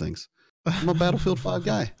look at these things. I'm a Battlefield 5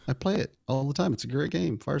 guy. I play it all the time. It's a great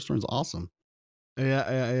game. Firestorm's awesome.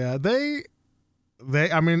 Yeah. They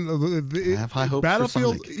I have high hopes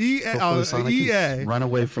Battlefield for Sonic. EA run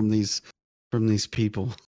away from these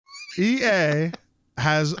people. EA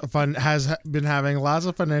has been having lots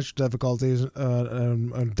of financial difficulties.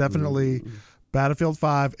 Definitely, Battlefield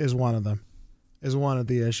 5 is one of them. Is one of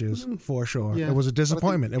the issues for sure. Yeah. It was a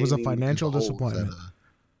disappointment. It was a financial disappointment.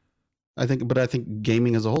 I think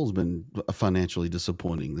gaming as a whole has been financially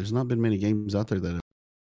disappointing. There's not been many games out there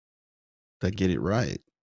that get it right,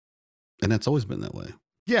 and that's always been that way.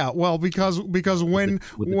 Yeah, well, because when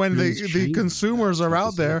the consumers are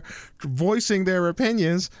out there voicing their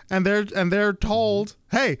opinions and they're told,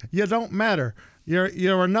 hey, you don't matter,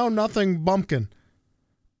 you're a know nothing bumpkin,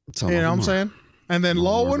 you know what I'm saying? And then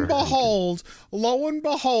lo and behold,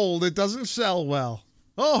 it doesn't sell well.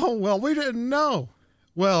 Oh well, we didn't know.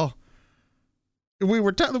 Well, we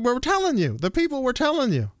were telling you. The people were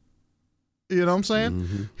telling you. You know what I'm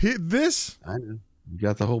saying? Mm-hmm. I know. You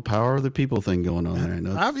got the whole power of the people thing going on there.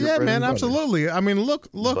 Yeah, man, absolutely. I mean, look.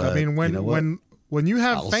 But, I mean, when you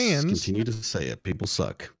have fans, continue to say it. People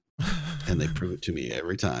suck, and they prove it to me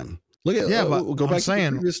every time. Look at but we'll go back to the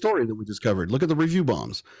previous story that we just covered. Look at the review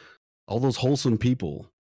bombs. All those wholesome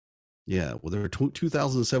people. Yeah, well, there were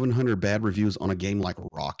 2,700 bad reviews on a game like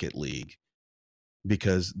Rocket League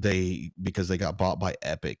because they got bought by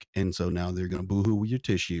Epic, and so now they're going to boohoo with your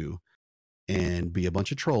tissue and be a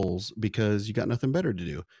bunch of trolls because you got nothing better to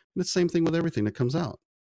do. And it's the same thing with everything that comes out.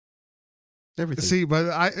 Everything. See, but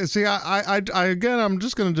I again, I'm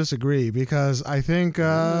just going to disagree because I think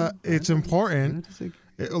it's important.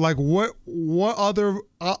 Like, what other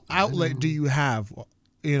outlet do you have?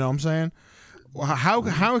 You know what I'm saying?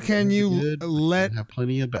 How can you let have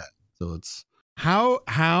plenty of bad? So it's how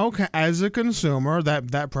as a consumer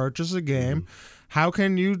that purchase a game, how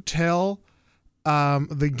can you tell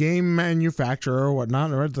the game manufacturer or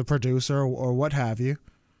whatnot, or the producer or what have you,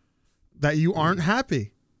 that you aren't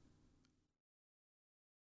happy?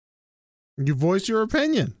 You voice your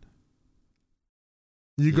opinion.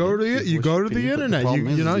 You go to the internet.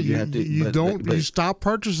 You stop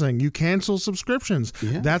purchasing. You cancel subscriptions.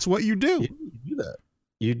 Yeah. That's what you do. You do that.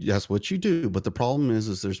 That's what you do. But the problem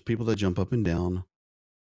is there's people that jump up and down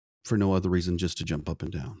for no other reason, just to jump up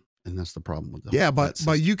and down. And that's the problem with that. Yeah, but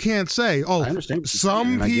you can't say, oh,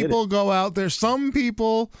 some people go out there, some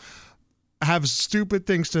people have stupid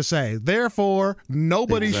things to say. Therefore,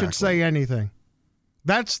 nobody should say anything.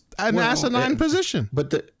 That's an asinine position.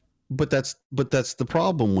 But But that's the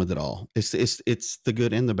problem with it all. It's the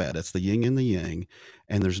good and the bad. It's the yin and the yang,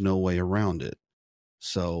 and there's no way around it.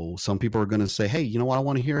 So some people are going to say, hey, you know what? I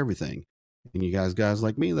want to hear everything. And you guys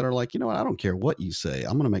like me that are like, you know what? I don't care what you say.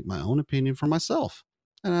 I'm going to make my own opinion for myself.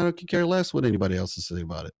 And I don't care less what anybody else has to say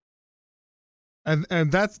about it. And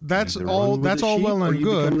that's all well and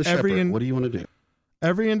good. What do you want to do?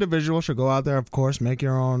 Every individual should go out there, of course, make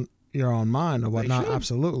your own mind or whatnot.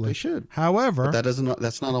 Absolutely. They should. However, but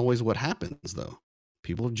that's not always what happens though.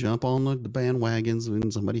 People jump on the bandwagons when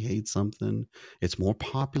somebody hates something. It's more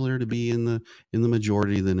popular to be in the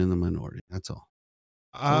majority than in the minority. That's all.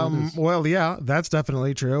 Well, yeah, that's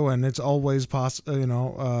definitely true, and it's always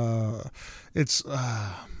it's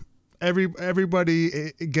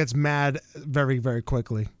everybody gets mad very, very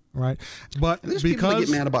quickly, right? But there's because people that get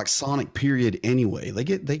mad about Sonic, period. Anyway, they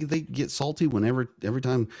get salty every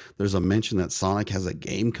time there's a mention that Sonic has a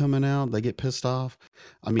game coming out. They get pissed off.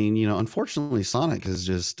 I mean, unfortunately, Sonic is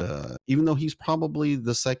just even though he's probably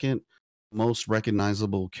the second most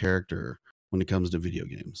recognizable character when it comes to video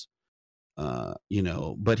games.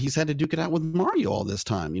 But he's had to duke it out with Mario all this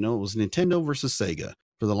time. It was Nintendo versus Sega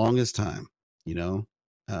for the longest time. Now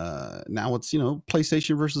it's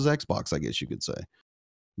PlayStation versus Xbox, I guess you could say.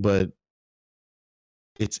 But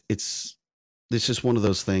it's just one of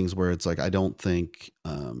those things where it's like I don't think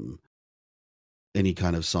any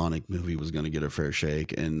kind of Sonic movie was going to get a fair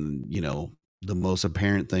shake, and the most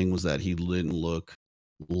apparent thing was that he didn't look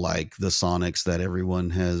like the Sonics that everyone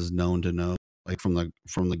has known to know. Like from the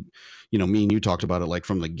me and you talked about it, like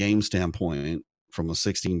from the game standpoint, from a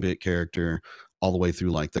 16-bit character all the way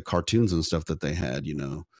through like the cartoons and stuff that they had,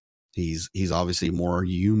 he's obviously more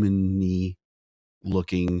human-y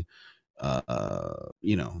looking,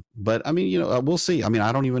 but I mean, we'll see. I mean,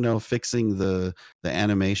 I don't even know if fixing the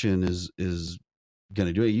animation is going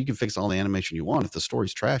to do it. You can fix all the animation you want. If the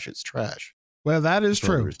story's trash, it's trash. Well, that is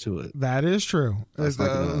true. That is true.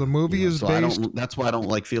 The movie is based. That's why I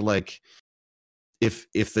don't feel like if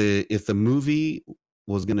the movie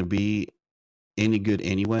was going to be any good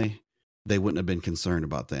anyway, they wouldn't have been concerned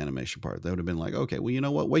about the animation part. They would have been like, okay, well, you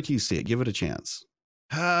know what? Wait till you see it. Give it a chance.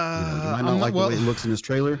 You might not like the way it looks in this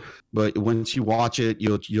trailer, but once you watch it,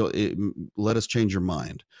 you'll let us change your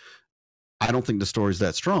mind. I don't think the story's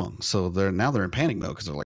that strong. So they're in panic mode because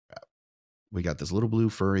they're like, we got this little blue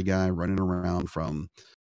furry guy running around from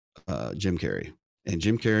Jim Carrey. And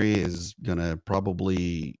Jim Carrey is going to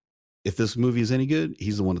probably, if this movie is any good,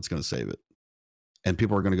 he's the one that's going to save it. And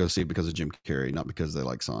people are going to go see it because of Jim Carrey, not because they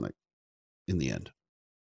like Sonic in the end.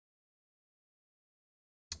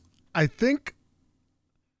 I think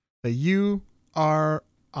that you are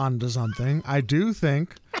onto something. I do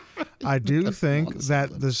think that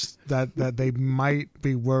they might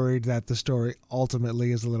be worried that the story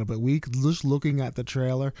ultimately is a little bit weak. Just looking at the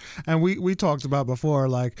trailer, and we talked about before,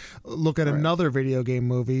 like look at another video game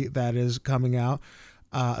movie that is coming out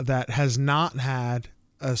that has not had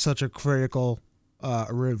such a critical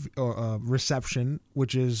reception,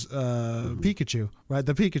 which is Pikachu, right?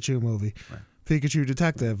 The Pikachu movie, right. Pikachu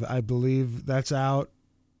Detective. I believe that's out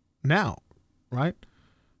now, right?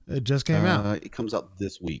 It just came out. It comes out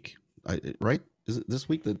this week, right? Is it this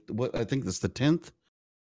week? I think that's the 10th.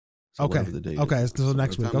 So okay. So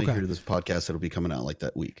next week. Okay. Hear this podcast, it'll be coming out like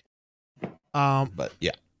that week. But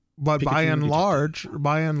yeah. But by and large,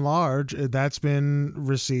 that's been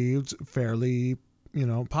received fairly,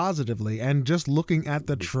 positively. And just looking at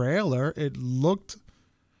the trailer, it looked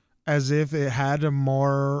as if it had a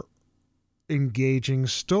more engaging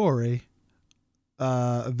story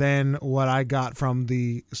than what I got from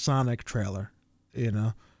the Sonic trailer.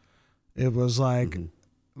 It was like,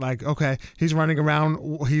 okay, he's running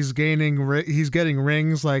around, he's getting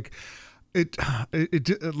rings. Like it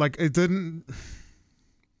didn't.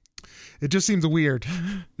 It just seems weird.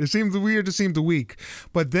 It seems weird. It seems weak.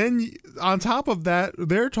 But then on top of that,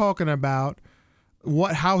 they're talking about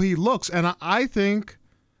how he looks, and I think,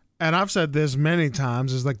 and I've said this many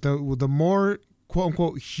times, is like the more quote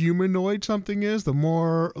unquote humanoid something is, the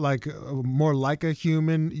more like a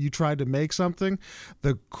human you try to make something,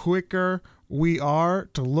 the quicker we are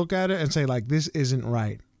to look at it and say like this isn't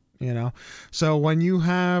right. So when you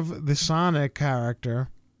have the Sonic character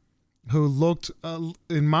who looked,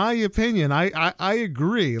 in my opinion, I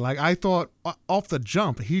agree. Like I thought off the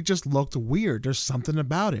jump, he just looked weird. There's something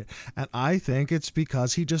about it. And I think it's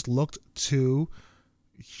because he just looked too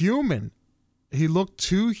human. He looked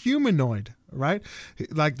too humanoid, right?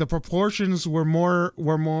 Like the proportions were more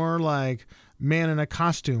like man in a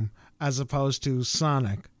costume as opposed to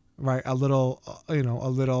Sonic, right? A little, I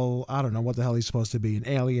don't know what the hell he's supposed to be, an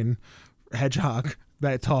alien hedgehog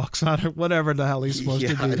that talks on it, whatever the hell he's supposed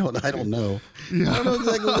to do. I don't know. Yeah. I don't know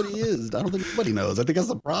exactly what he is. I don't think anybody knows. I think that's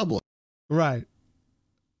the problem. Right.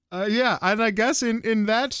 Yeah, and I guess in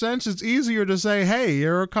that sense, it's easier to say, hey,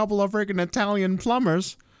 you're a couple of freaking Italian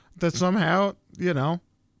plumbers that somehow,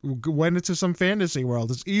 went into some fantasy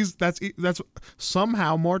world. It's easy. That's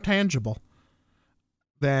somehow more tangible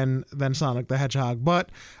than Sonic the Hedgehog. But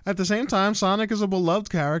at the same time, Sonic is a beloved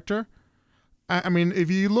character. I mean,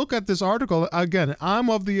 if you look at this article, again, I'm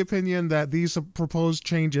of the opinion that these proposed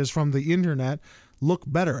changes from the internet look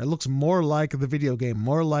better. It looks more like the video game,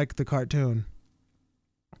 more like the cartoon.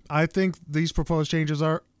 I think these proposed changes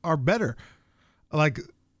are better. Like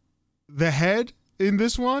the head in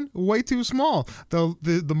this one, way too small.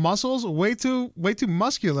 The muscles way too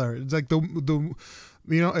muscular. It's like the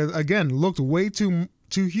again, looked way too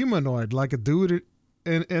humanoid, like a dude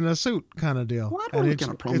in a suit kind of deal. Well, I don't got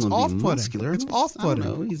a problem with being muscular. It's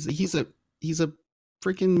off-putting. He's a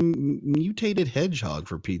freaking mutated hedgehog,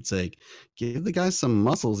 for Pete's sake. Give the guy some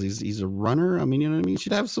muscles. He's a runner. I mean, you know what I mean? He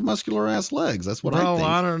should have some muscular ass legs. That's what I think.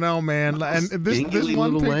 I don't know, man. And this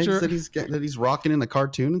one picture that he's rocking in the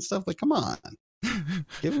cartoon and stuff. Like, come on,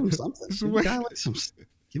 give him something.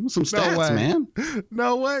 Give him some stats, man.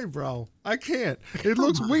 No way, bro. I can't. It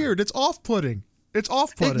looks weird. It's off-putting. It's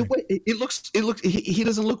off-putting. It looks. He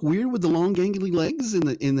doesn't look weird with the long, gangly legs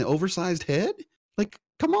in the oversized head. Like,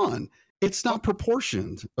 come on. It's not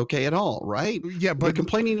proportioned, okay, at all, right? Yeah, but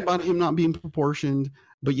complaining about him not being proportioned,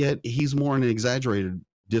 but yet he's more in an exaggerated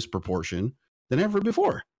disproportion than ever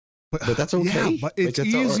before. But that's okay. Yeah, but it's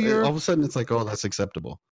easier. All of a sudden, it's like, oh, that's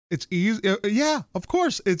acceptable. It's easy. Yeah, of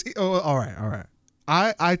course. It's all right.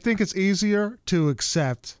 I think it's easier to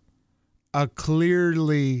accept a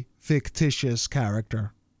clearly fictitious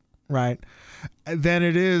character, right, than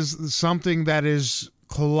it is something that is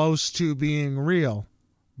close to being real.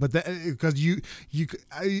 But because you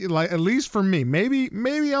like, at least for me, maybe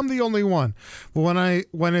I'm the only one. But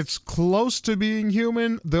when it's close to being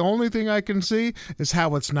human, the only thing I can see is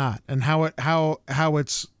how it's not, and how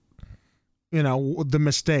it's, the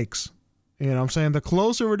mistakes. You know what I'm saying? The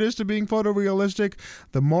closer it is to being photorealistic,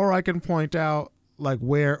 the more I can point out like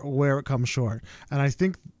where it comes short. And I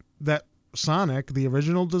think that Sonic, the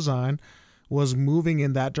original design, was moving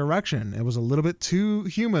in that direction. It was a little bit too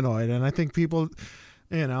humanoid, and I think people,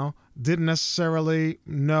 didn't necessarily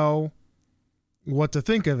know what to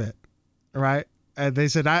think of it, right? And they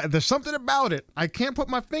said, there's something about it. I can't put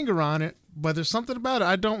my finger on it, but there's something about it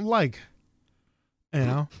I don't like,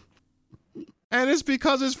 And it's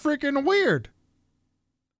because it's freaking weird.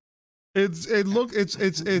 It's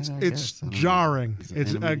jarring.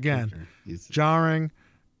 It's, again, jarring.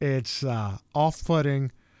 It's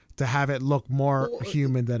off-putting to have it look more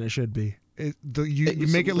human than it should be. You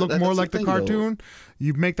make it look more like the cartoon.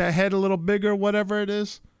 You make that head a little bigger, whatever it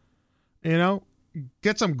is.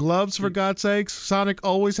 Get some gloves, for God's sakes. Sonic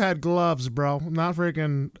always had gloves, bro. Not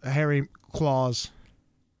freaking hairy claws.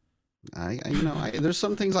 There's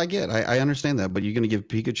some things I get. I understand that, but you're going to give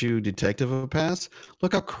Pikachu Detective a pass?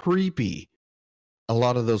 Look how creepy a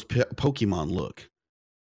lot of those Pokemon look.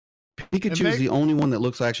 Pikachu is the only one that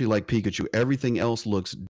looks actually like Pikachu. Everything else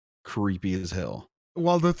looks creepy as hell.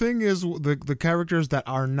 Well, the thing is, the characters that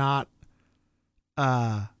are not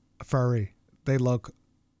furry, they look,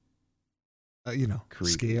 creepy,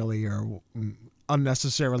 scaly or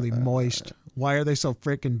unnecessarily moist. Why are they so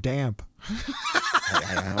freaking damp?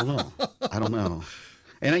 I don't know.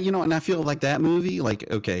 And and I feel like that movie, like,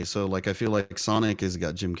 okay, so like I feel like Sonic has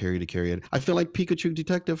got Jim Carrey to carry it. I feel like Pikachu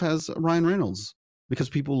Detective has Ryan Reynolds because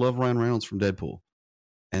people love Ryan Reynolds from Deadpool,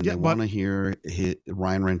 and they want to hear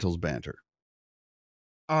Ryan Reynolds banter.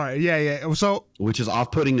 All right, yeah. So, which is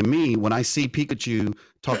off-putting to me when I see Pikachu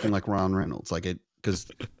talking like Ryan Reynolds, like it, because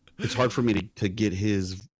it's hard for me to get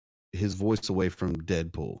his voice away from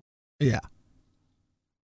Deadpool. Yeah.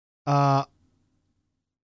 I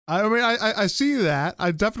mean, I see that.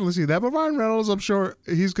 I definitely see that. But Ryan Reynolds, I'm sure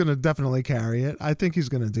he's going to definitely carry it. I think he's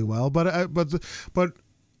going to do well. But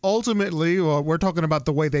ultimately, we're talking about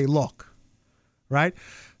the way they look, right?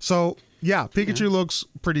 So. Yeah, Pikachu looks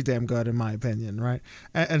pretty damn good in my opinion, right?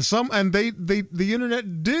 And the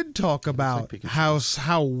internet did talk about like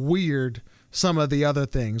how weird some of the other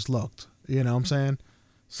things looked. You know what I'm saying?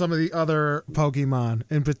 Some of the other Pokemon,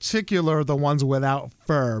 in particular the ones without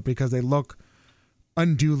fur, because they look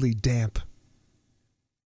unduly damp.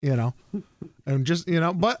 And just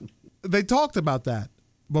but they talked about that.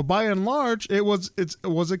 But by and large, it was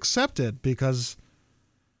accepted because.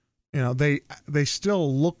 They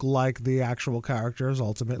still look like the actual characters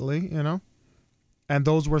ultimately, and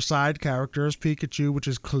those were side characters. Pikachu, which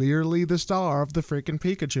is clearly the star of the freaking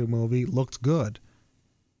Pikachu movie, looked good.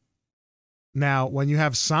 Now, when you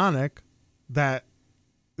have Sonic, that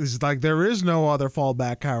is like there is no other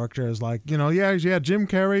fallback characters. Like, yeah, Jim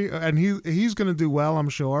Carrey, and he's going to do well, I'm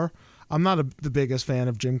sure. I'm not the biggest fan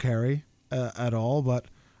of Jim Carrey at all, but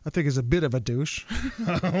I think he's a bit of a douche.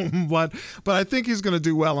 but I think he's going to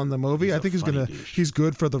do well in the movie. I think he's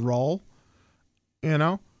good for the role.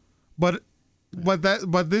 But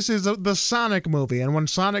this is the Sonic movie, and when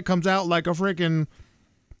Sonic comes out like a freaking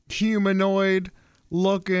humanoid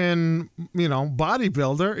looking,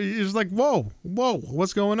 bodybuilder, it's like, whoa,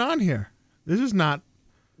 what's going on here? This is not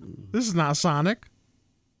Sonic.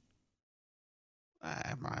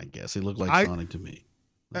 I guess he looked like Sonic to me.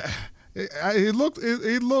 It looked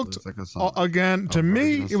like again to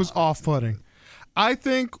me. It was off-putting. I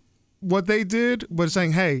think what they did was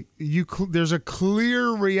saying, "Hey, there's a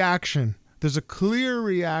clear reaction. There's a clear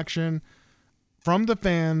reaction from the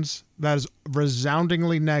fans that is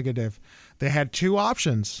resoundingly negative." They had two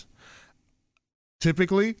options.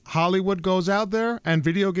 Typically, Hollywood goes out there and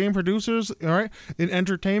video game producers, all right, in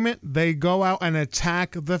entertainment, they go out and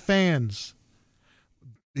attack the fans.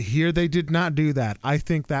 Here, they did not do that. I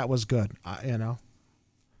think that was good.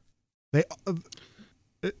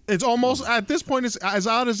 It's almost at this point, it's as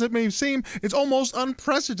odd as it may seem, it's almost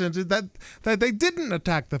unprecedented that they didn't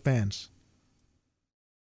attack the fans.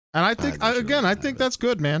 And I think I think that's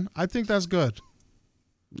good, man. I think that's good.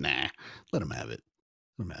 Nah, let them have it.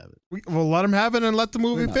 Let them have it. Well, let them have it and let the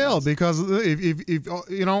movie fail, because if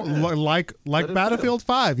like Battlefield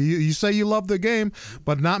 5, you say you love the game,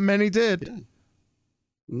 but not many did. Yeah.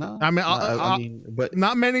 No, I mean, but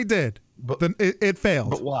not many did. But then it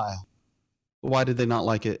failed. But why? Why did they not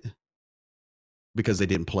like it? Because they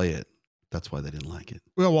didn't play it. That's why they didn't like it.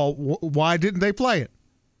 Well, why didn't they play it?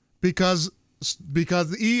 Because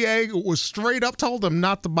the EA was straight up told them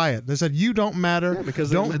not to buy it. They said, "You don't matter. Because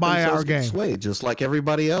don't buy our game." Swayed, just like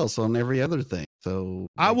everybody else on every other thing. So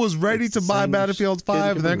I was ready to buy Battlefield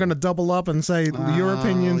 5, and they're going to double up and say, "Your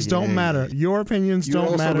opinions don't matter. Your opinions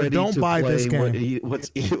don't matter. Don't buy this game."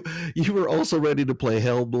 You were also ready to play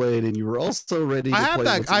Hellblade, and you were also ready to play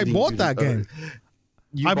I bought that game.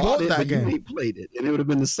 I bought that game. You played it, and it would have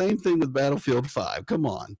been the same thing with Battlefield 5. Come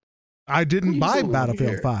on. I didn't buy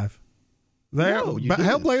Battlefield 5.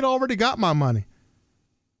 Hellblade already got my money.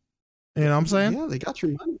 You know what I'm saying? Yeah, they got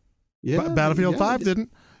your money. Yeah, Battlefield 5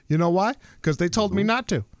 didn't. You know why? Because they told me not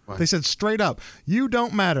to. Why? They said straight up, "You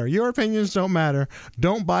don't matter. Your opinions don't matter.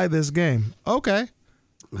 Don't buy this game." Okay.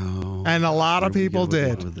 Oh, and a lot of people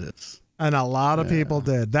did. And a lot of people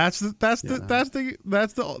did. That's the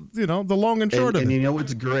the long and short of it. And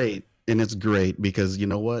it's great. And it's great because you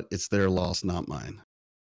know what? It's their loss, not mine.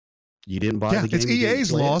 You didn't buy the game. It's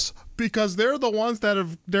EA's loss because they're the ones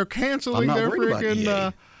they're canceling their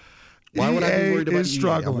freaking. Why would I be worried about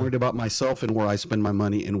EA? I'm worried about myself and where I spend my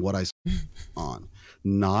money and what I spend on.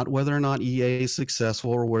 Not whether or not EA is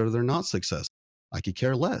successful or whether they're not successful. I could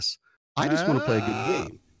care less. I just want to play a good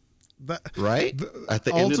game. Right? At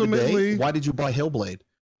the end of the day, why did you buy Hellblade?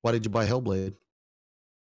 Why did you buy Hellblade?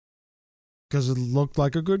 Because it looked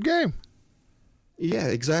like a good game. Yeah,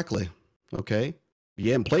 exactly. Okay.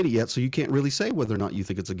 You haven't played it yet, so you can't really say whether or not you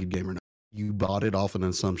think it's a good game or not. You bought it off an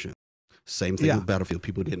assumption. Same thing with Battlefield.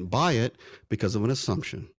 People didn't buy it because of an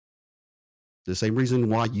assumption. The same reason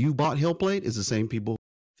why you bought Hellblade is the same people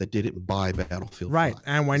that didn't buy Battlefield. Right.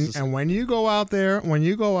 5. And when you go out there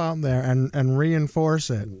and reinforce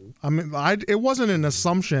it, I mean, it wasn't an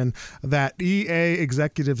assumption that EA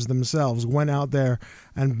executives themselves went out there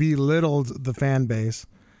and belittled the fan base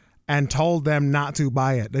and told them not to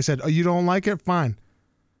buy it. They said, "Oh, you don't like it? Fine.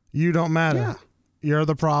 You don't matter. Yeah. You're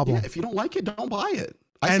the problem. Yeah, if you don't like it, don't buy it."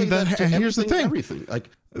 And here's the thing. Everything. Like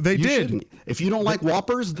they did. Shouldn't. If you don't like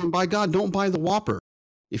Whoppers, then by God, don't buy the Whopper.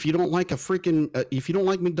 If you don't like if you don't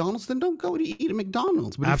like McDonald's, then don't go to eat at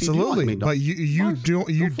McDonald's. But absolutely. If you do like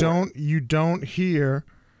McDonald's, you don't hear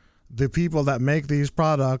the people that make these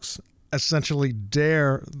products essentially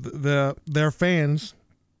dare their fans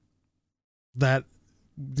that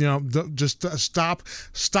just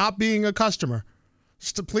stop being a customer.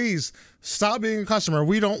 Please stop being a customer.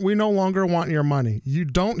 We no longer want your money. You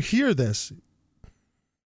don't hear this,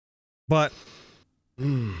 but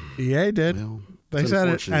EA did. Well, they said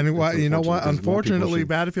it, and you know what? Unfortunately,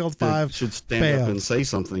 Battlefield 5 should stand failed. up and say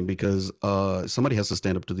something because somebody has to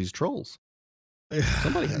stand up to these trolls.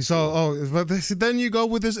 Somebody has. But then you go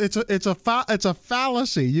with this. It's a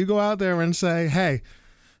fallacy. You go out there and say, "Hey,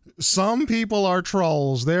 some people are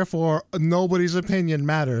trolls, therefore nobody's opinion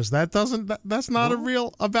matters." That's not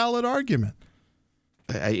a valid argument.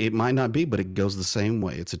 It might not be, but it goes the same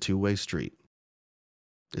way. It's a two-way street.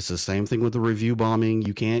 It's the same thing with the review bombing.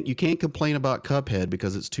 You can't complain about Cuphead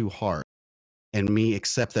because it's too hard. and me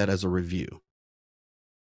accept that as a review.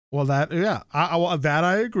 Well, that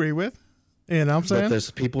I agree with. You know what I'm saying? But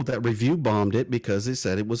there's people that review bombed it because they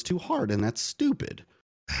said it was too hard, and that's stupid.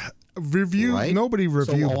 Right? Nobody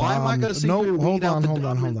review bombed. Why am I going to hold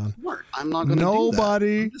on. I'm not going to do that.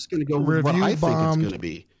 I'm just going to go with what I think it's going to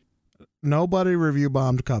be. Nobody review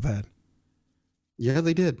bombed Cuphead. Yeah,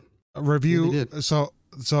 they did. Review. Yeah, they did. So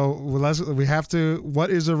we have to. What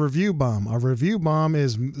is a review bomb? A review bomb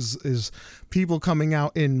is people coming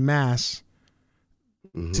out in mass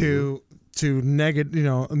to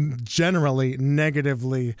generally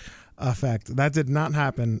negatively affect. That did not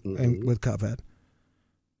happen with Cuphead.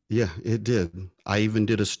 Yeah, it did. I even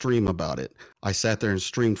did a stream about it. I sat there and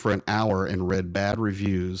streamed for an hour and read bad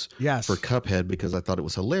reviews for Cuphead because I thought it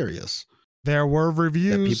was hilarious. There were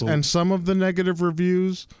reviews, and some of the negative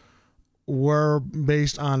reviews were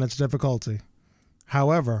based on its difficulty.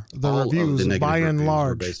 However, the reviews, by and large,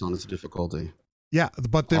 were based on its difficulty. Yeah,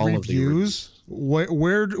 but the reviews,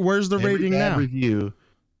 where's the rating now? Review.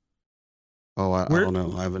 Oh, I don't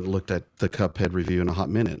know. I haven't looked at the Cuphead review in a hot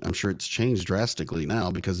minute. I'm sure it's changed drastically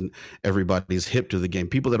now because everybody's hip to the game.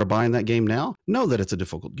 People that are buying that game now know that it's a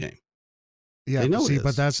difficult game. Yeah, they know it is.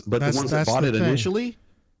 But the ones that bought it initially,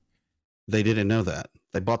 they didn't know that.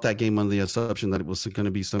 They bought that game under the assumption that it was going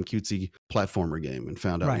to be some cutesy platformer game and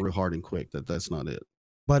found out real hard and quick that that's not it.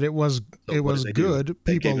 But it was good.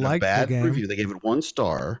 People liked the game. Review. They gave it 1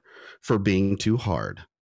 star for being too hard.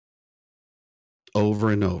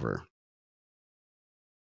 Over and over.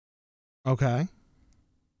 Okay.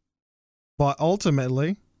 But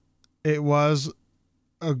ultimately, it was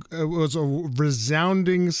a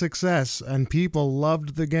resounding success, and people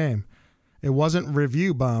loved the game. It wasn't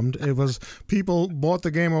review bombed. It was people bought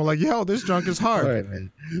the game and were like, "Yo, this junk is hard." All right,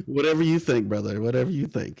 man. Whatever you think, brother. Whatever you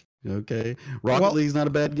think. Okay. Rocket League's not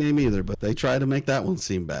a bad game either, but they try to make that one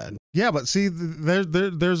seem bad. Yeah, but see,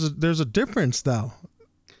 there's a difference though.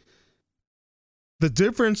 The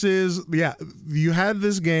difference is, you had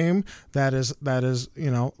this game that is whatever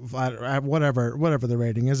the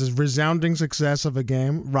rating is resounding success of a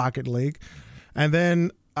game, Rocket League, and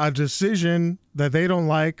then a decision that they don't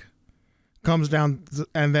like comes down,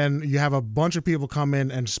 and then you have a bunch of people come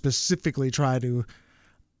in and specifically try to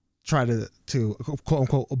quote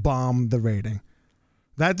unquote bomb the rating.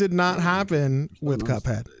 That did not happen with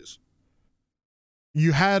Cuphead.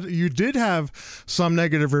 You did have some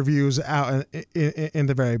negative reviews out in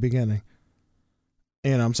the very beginning.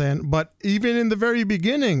 You know what I'm saying? But even in the very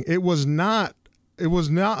beginning, it was not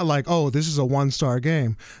like, oh, this is a 1-star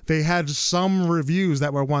game. They had some reviews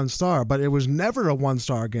that were 1 star, but it was never a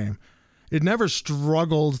 1-star game. It never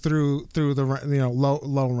struggled through the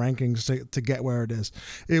low rankings to get where it is.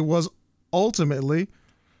 It was ultimately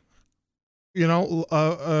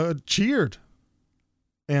cheered.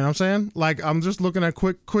 You know what I'm saying? Like, I'm just looking at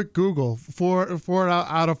quick Google. 4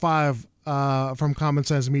 out of 5 from Common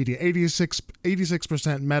Sense Media. 86%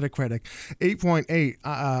 Metacritic. 8.8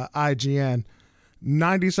 IGN.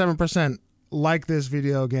 97% like this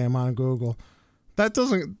video game on Google. That's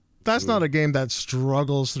not a game that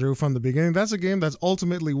struggles through from the beginning. That's a game that's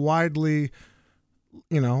ultimately widely,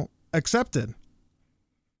 accepted.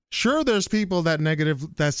 Sure, there's people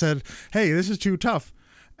that said, hey, this is too tough,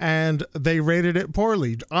 and they rated it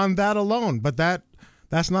poorly on that alone, but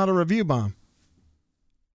that's not a review bomb.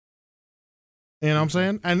 You know what I'm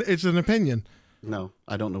saying? And it's an opinion. No,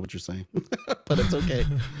 I don't know what you're saying, but it's okay.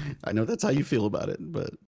 I know that's how you feel about it, but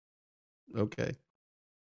okay.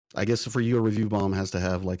 I guess for you, a review bomb has to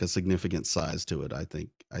have like a significant size to it. I think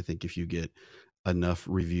if you get enough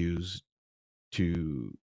reviews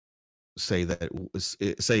to say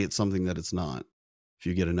it's something that it's not. If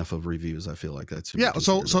you get enough of reviews, I feel like that's you can have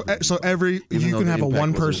a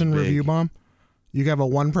 1-person review bomb. You can have a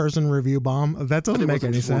 1-person review bomb. That doesn't make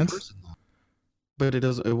any sense. But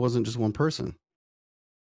it wasn't just 1 person.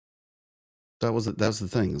 That's the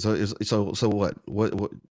thing. So what?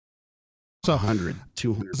 So 100,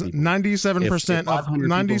 200 people.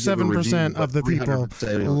 97% of the people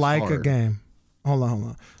like a game. Hold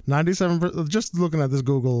on. 97%. Just looking at this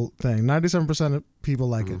Google thing, 97% of people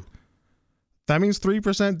like it. That means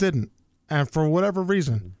 3% didn't, and for whatever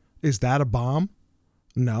reason, is that a bomb?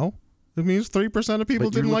 No, it means 3% of people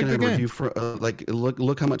didn't like the game. For,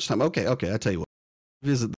 look how much time. Okay. I tell you what.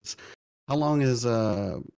 Visit this. How long has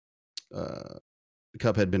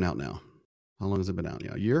Cuphead been out now? How long has it been out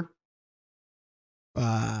now? A year?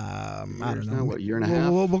 I don't know. What, year and a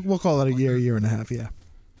half? We'll call it a year and a half. Yeah.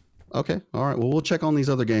 Okay. All right. Well, we'll check on these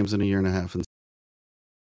other games in a year and a half.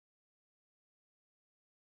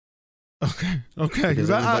 Okay. Because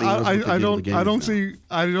I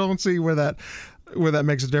don't see where that where that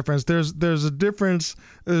makes a difference. There's a difference.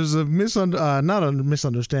 There's a not a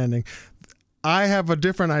misunderstanding. I have a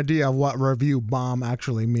different idea of what review bomb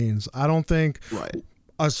actually means. I don't think Right.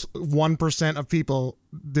 us 1% of people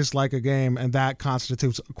dislike a game and that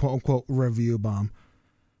constitutes a quote unquote review bomb.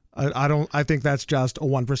 I think that's just a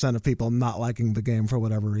 1% of people not liking the game for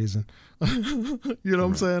whatever reason. You know what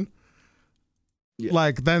I'm saying? Yeah.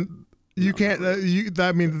 Like then you can't.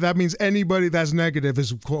 That means anybody that's negative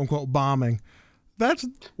is quote unquote bombing. That's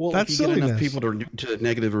if you silliness. get enough people to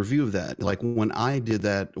negative review of that, like when I did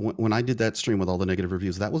that stream with all the negative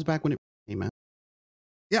reviews, that was back when it came out.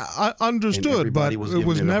 Yeah, I understood, but everybody was it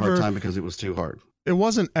was giving it a never. hard time because it was too hard. It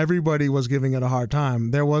wasn't everybody was giving it a hard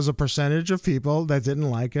time. There was a percentage of people that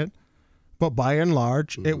didn't like it, but by and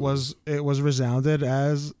large, it was resounded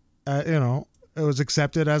as it was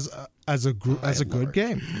accepted as a good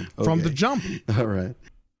game from the jump. All right.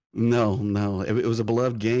 No, it was a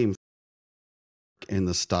beloved game in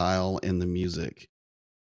the style and the music.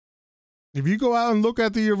 If you go out and look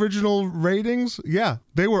at the original ratings, yeah,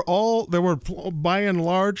 they were by and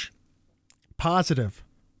large positive.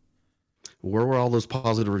 Where were all those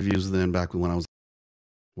positive reviews then back when I was?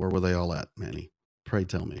 Where were they all at, Manny? Pray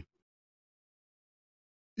tell me.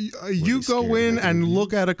 You go in and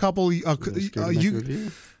look at a couple.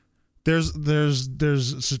 There's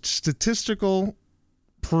statistical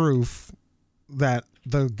proof that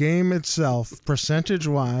the game itself,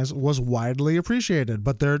 percentage-wise, was widely appreciated,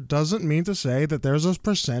 but there doesn't mean to say that there's a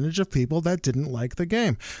percentage of people that didn't like the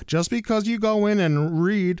game. Just because you go in and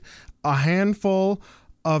read a handful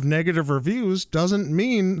of negative reviews doesn't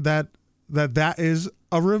mean that is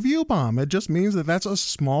a review bomb. It just means that that's a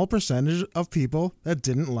small percentage of people that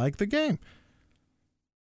didn't like the game.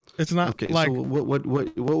 It's not okay. like So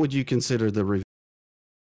what would you consider the review?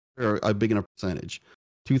 Or a big enough percentage?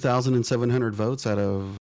 2,700 votes out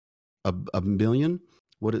of a million.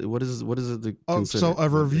 What is it? So a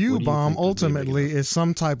review bomb ultimately is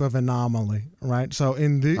some type of anomaly, right? So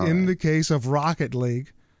in the case of Rocket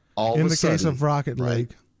League, all of the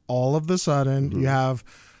sudden you have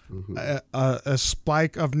a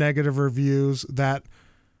spike of negative reviews that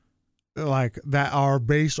are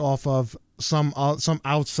based off of some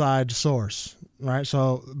outside source, right?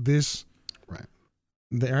 So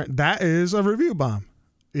that is a review bomb.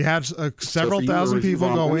 You have several thousand people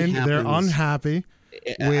go in, they're unhappy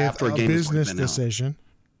with a business decision.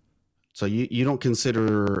 So you don't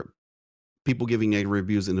consider people giving negative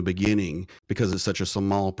reviews in the beginning because it's such a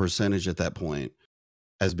small percentage at that point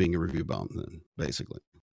as being a review bomb, then basically,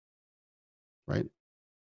 right?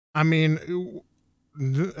 I mean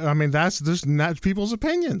that's just not people's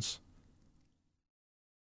opinions.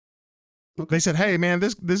 Okay. They said, "Hey, man,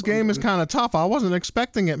 this game is kind of tough. I wasn't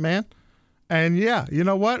expecting it, man." And yeah, you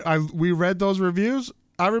know what? We read those reviews.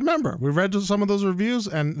 I remember we read some of those reviews,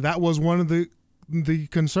 and that was one of the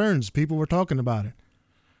concerns people were talking about it.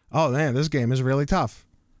 Oh man, this game is really tough.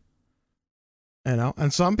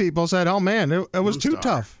 And some people said, "Oh man, it was too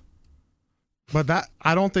tough." But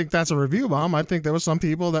I don't think that's a review bomb. I think there was some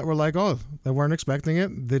people that were like, "Oh, they weren't expecting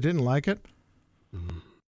it. They didn't like it."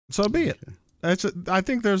 So be it. I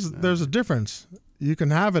think there's a difference. You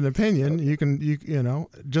can have an opinion. You can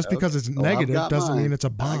just because it's negative doesn't mean it's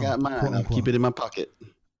a bomb. I got mine. I'll keep it in my pocket.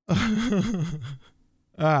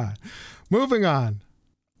 Moving on.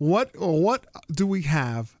 What do we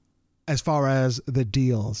have as far as the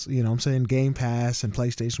deals? I'm saying Game Pass and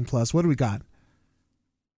PlayStation Plus. What do we got?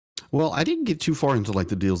 Well, I didn't get too far into like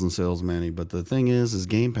the deals and sales, Manny, but the thing is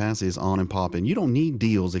Game Pass is on and popping. You don't need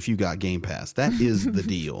deals if you got Game Pass. That is the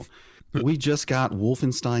deal. We just got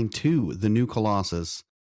Wolfenstein 2, the new Colossus,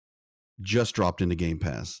 just dropped into Game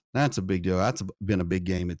Pass. That's a big deal. That's been a big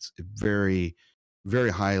game. It's very, very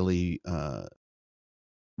highly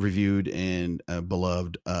reviewed and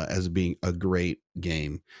beloved as being a great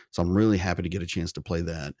game. So I'm really happy to get a chance to play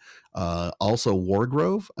that. Also,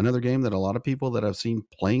 Wargrove, another game that a lot of people that I've seen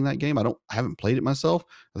playing that game. I haven't played it myself.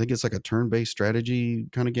 I think it's like a turn-based strategy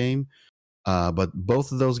kind of game. But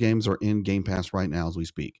both of those games are in Game Pass right now as we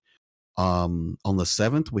speak. On the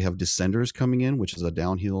 7th, we have Descenders coming in, which is a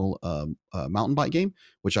downhill mountain bike game,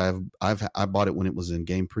 which I bought it when it was in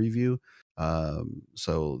game preview.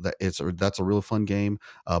 So that's a real fun game.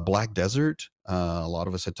 Black Desert. A lot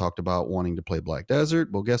of us had talked about wanting to play Black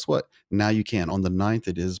Desert. Well, guess what? Now you can. On the 9th,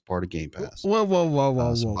 it is part of Game Pass. Whoa.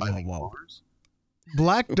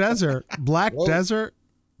 Black Desert. Black Desert.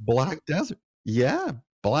 Black Desert. Yeah.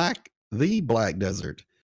 The Black Desert.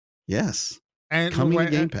 Yes. And coming to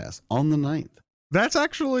Game Pass on the 9th. That's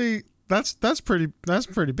actually that's pretty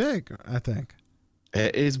big, I think.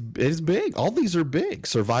 It's big. All these are big.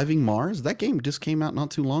 Surviving Mars. That game just came out not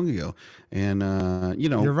too long ago, and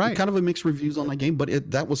You're right. kind of a mixed reviews on that game.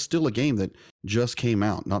 But that was still a game that just came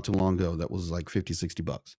out not too long ago. That was like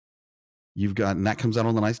 $50-$60. You've got, and that comes out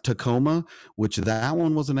on the nice Tacoma, which that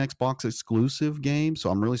one was an Xbox exclusive game. So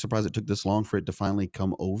I'm really surprised it took this long for it to finally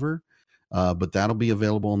come over. But that'll be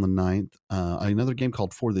available on the 9th. Another game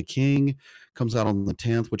called For the King comes out on the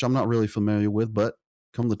 10th, which I'm not really familiar with, but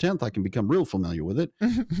come the 10th, I can become real familiar with it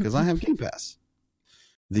because I have Game Pass.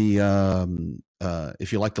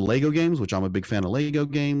 If you like the Lego games, which I'm a big fan of Lego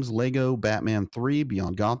games, Lego Batman 3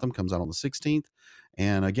 Beyond Gotham comes out on the 16th.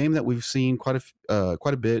 And a game that we've seen quite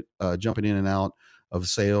a bit jumping in and out of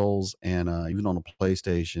sales, and even on a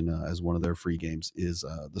PlayStation as one of their free games is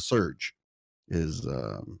The Surge is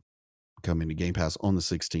coming to Game Pass on the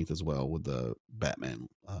 16th as well with the Batman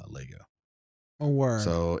Lego. Oh, word.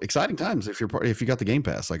 So exciting times if you got the Game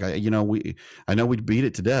Pass. Like I know we beat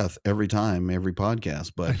it to death every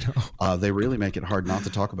podcast, but they really make it hard not to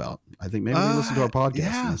talk about. I think maybe they listen to our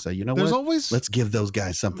podcast and they say, you know what, let's give those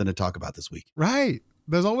guys something to talk about this week. Right.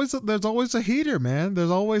 There's always a heater, man. There's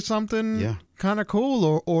always something kind of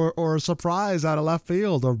cool or a surprise out of left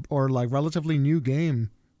field or like relatively new game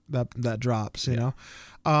that drops, you know.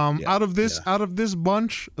 Out of this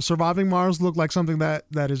bunch, Surviving Mars looked like something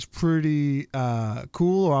that is pretty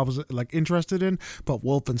cool, or I was like interested in. But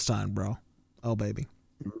Wolfenstein, bro, oh baby.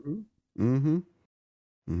 I'm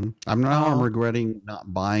regretting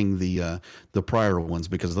not buying the prior ones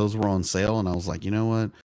because those were on sale, and I was like, you know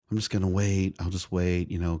what, I'm just gonna wait. I'll just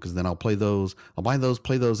wait, you know, because then I'll play those. I'll buy those,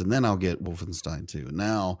 play those, and then I'll get Wolfenstein 2.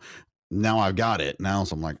 Now I've got it now,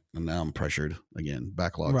 so I'm like, now I'm pressured again.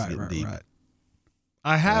 Backlogs getting deep. Right.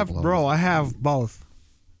 I have both.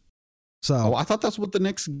 So I thought that's what the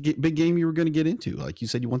next big game you were going to get into. Like you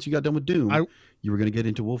said, once you got done with Doom, you were going to get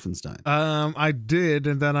into Wolfenstein. I did,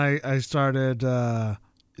 and then I started. I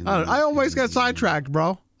always get sidetracked,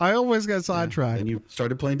 bro. I always get sidetracked. And you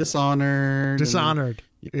started playing Dishonored.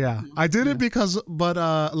 Yeah, I did it because,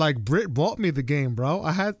 like Britt bought me the game, bro.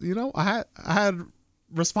 I had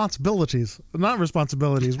responsibilities, not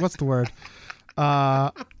responsibilities. What's the word?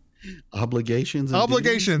 Obligations.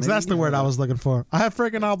 That's the word I was looking for. I have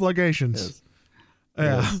freaking obligations.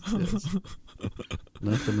 Yes.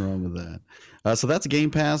 Nothing wrong with that. So that's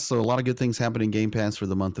Game Pass. So a lot of good things happen in Game Pass for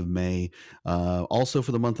the month of May. Also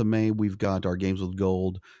for the month of May, we've got our Games with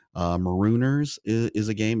Gold. Marooners is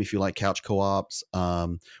a game if you like couch co-ops,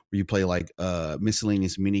 where you play like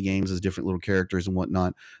miscellaneous mini games as different little characters and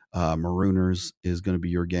whatnot. Marooners is going to be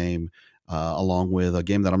your game. Along with a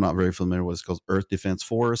game that I'm not very familiar with. It's called Earth Defense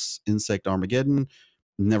Force, Insect Armageddon.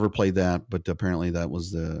 Never played that, but apparently that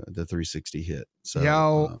was the 360 hit.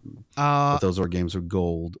 So but those are games of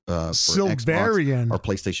gold. For Silverian. Xbox, our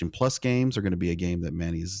PlayStation Plus games are going to be a game that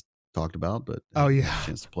Manny's talked about, but haven't had a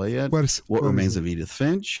chance to play yet. What Remains of Edith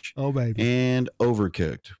Finch? Oh baby. And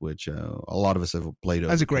Overcooked, which a lot of us have played.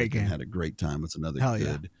 That's a great game. And had a great time. It's another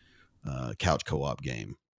good couch co-op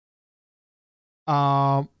game.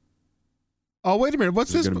 Oh, wait a minute.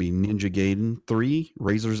 What's this? It's going to be Ninja Gaiden 3,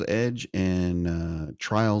 Razor's Edge, and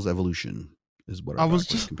Trials Evolution is what our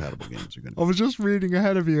backwards compatible games are going to be. I was just reading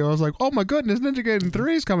ahead of you. I was like, oh my goodness, Ninja Gaiden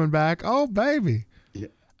 3 is coming back. Oh, baby.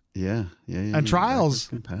 Yeah. And Trials.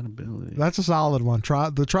 Compatibility. That's a solid one.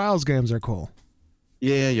 The Trials games are cool.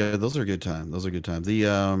 Yeah. Those are a good time.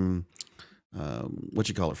 The, what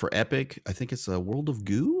you call it, for Epic, I think it's a World of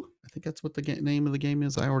Goo. I think that's what the name of the game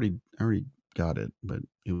is. I already got it, but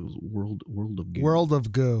it was World of Goo. World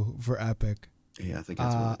of Goo for Epic. Yeah, I think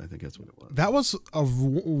that's what it was. That was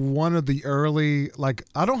one of the early, like,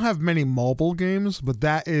 I don't have many mobile games, but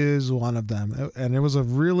that is one of them. And it was I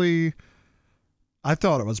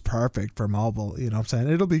thought it was perfect for mobile, you know what I'm saying?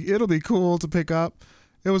 It'll be cool to pick up.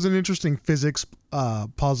 It was an interesting physics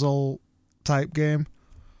puzzle type game.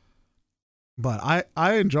 But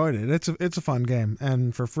I enjoyed it. It's a fun game,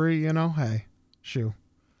 and for free, you know, hey, shoo.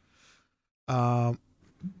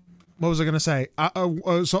 What was I gonna say?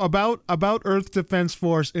 So about Earth Defense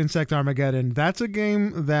Force Insect Armageddon. That's a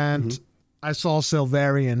game that I saw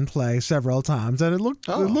Silverian play several times, and it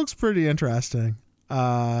looks pretty interesting.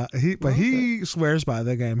 He swears by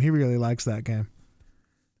the game. He really likes that game.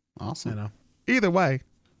 Awesome. You know, either way,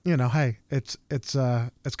 you know, hey, it's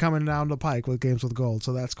coming down the pike with Games with Gold,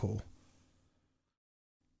 so that's cool.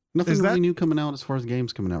 Nothing really new coming out as far as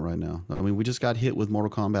games coming out right now. I mean, we just got hit with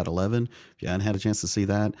Mortal Kombat 11. If you hadn't had a chance to see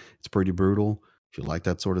that, it's pretty brutal. If you like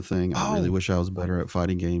that sort of thing, I really wish I was better at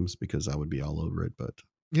fighting games because I would be all over it. But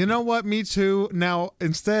you know what? Me too. Now,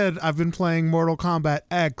 instead, I've been playing Mortal Kombat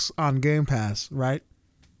X on Game Pass, right?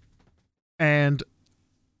 And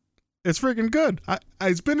It's freaking good.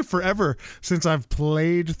 It's been forever since I've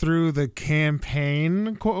played through the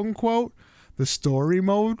campaign, quote unquote, the story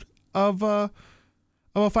mode of a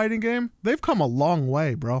fighting game. They've come a long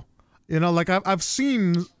way, bro. You know, like I've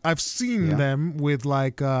seen them with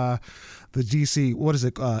like the DC, what is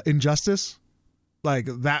it, Injustice? Like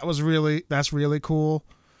that's really cool.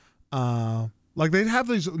 Like they have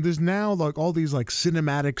there's now like all these like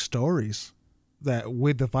cinematic stories that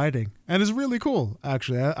with the fighting, and it's really cool.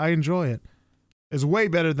 Actually, I enjoy it. It's way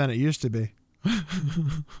better than it used to be.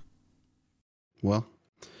 Well,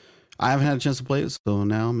 I haven't had a chance to play it, so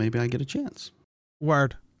now maybe I get a chance.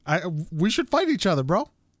 Word. We should fight each other, bro.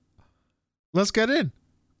 Let's get in.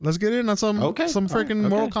 Let's get in on some freaking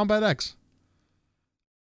Mortal Kombat X.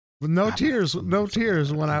 With no tears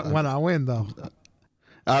when I win though.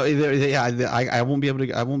 I won't be able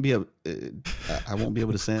to. I won't be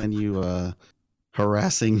able to send you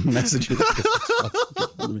harassing messages.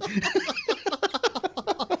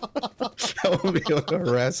 I won't be able to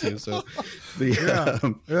harass you. So, yeah,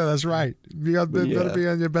 that's right. You better be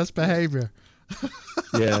on your best behavior.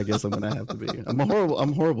 Yeah, I guess I'm gonna have to be.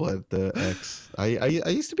 I'm horrible at the X. I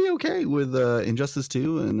used to be okay with Injustice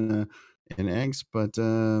 2 and X, but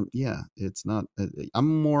yeah, it's not.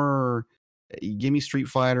 I'm more. Give me Street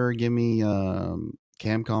Fighter. Give me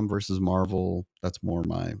Capcom versus Marvel. That's more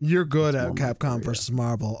my. You're good at Capcom versus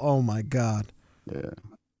Marvel. Oh my god. Yeah.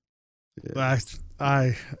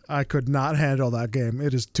 I could not handle that game.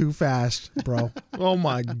 It is too fast, bro. Oh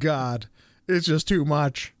my god, it's just too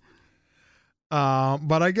much.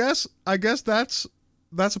 But I guess that's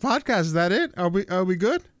a podcast. Is that it? Are we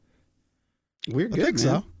good? We're good. I think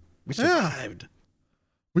so. We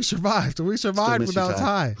survived. We survived without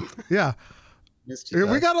Ty. Yeah.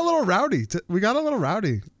 We got a little rowdy.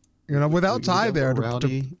 You know, without Ty there.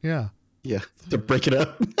 Yeah. Yeah. To break it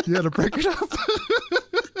up. Yeah, to break it up.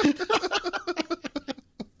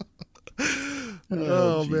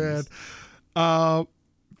 Oh man.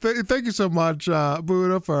 Thank you so much,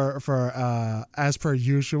 Buddha, for as per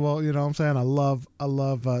usual. You know what I'm saying? I love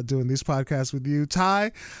doing these podcasts with you.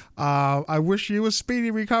 Ty, I wish you a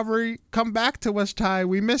speedy recovery. Come back to us, Ty.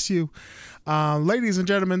 We miss you. Ladies and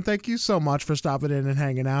gentlemen, thank you so much for stopping in and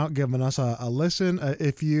hanging out, giving us a listen.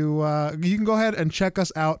 If you can go ahead and check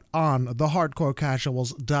us out on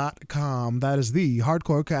thehardcorecasuals.com. That is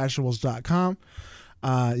thehardcorecasuals.com.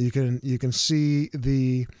 You can see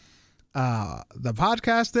the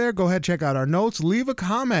podcast there. Go ahead, check out our notes, leave a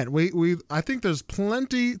comment. I think there's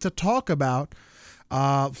plenty to talk about,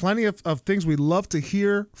 plenty of things we'd love to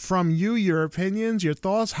hear from you, your opinions, your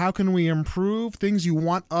thoughts. How can we improve? Things you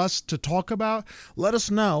want us to talk about, let us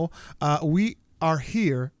know. We are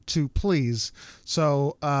here to please.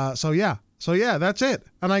 So yeah, that's it.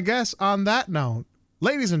 And I guess on that note,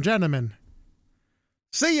 ladies and gentlemen,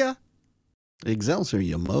 see ya. Excelsior,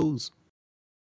 you moes.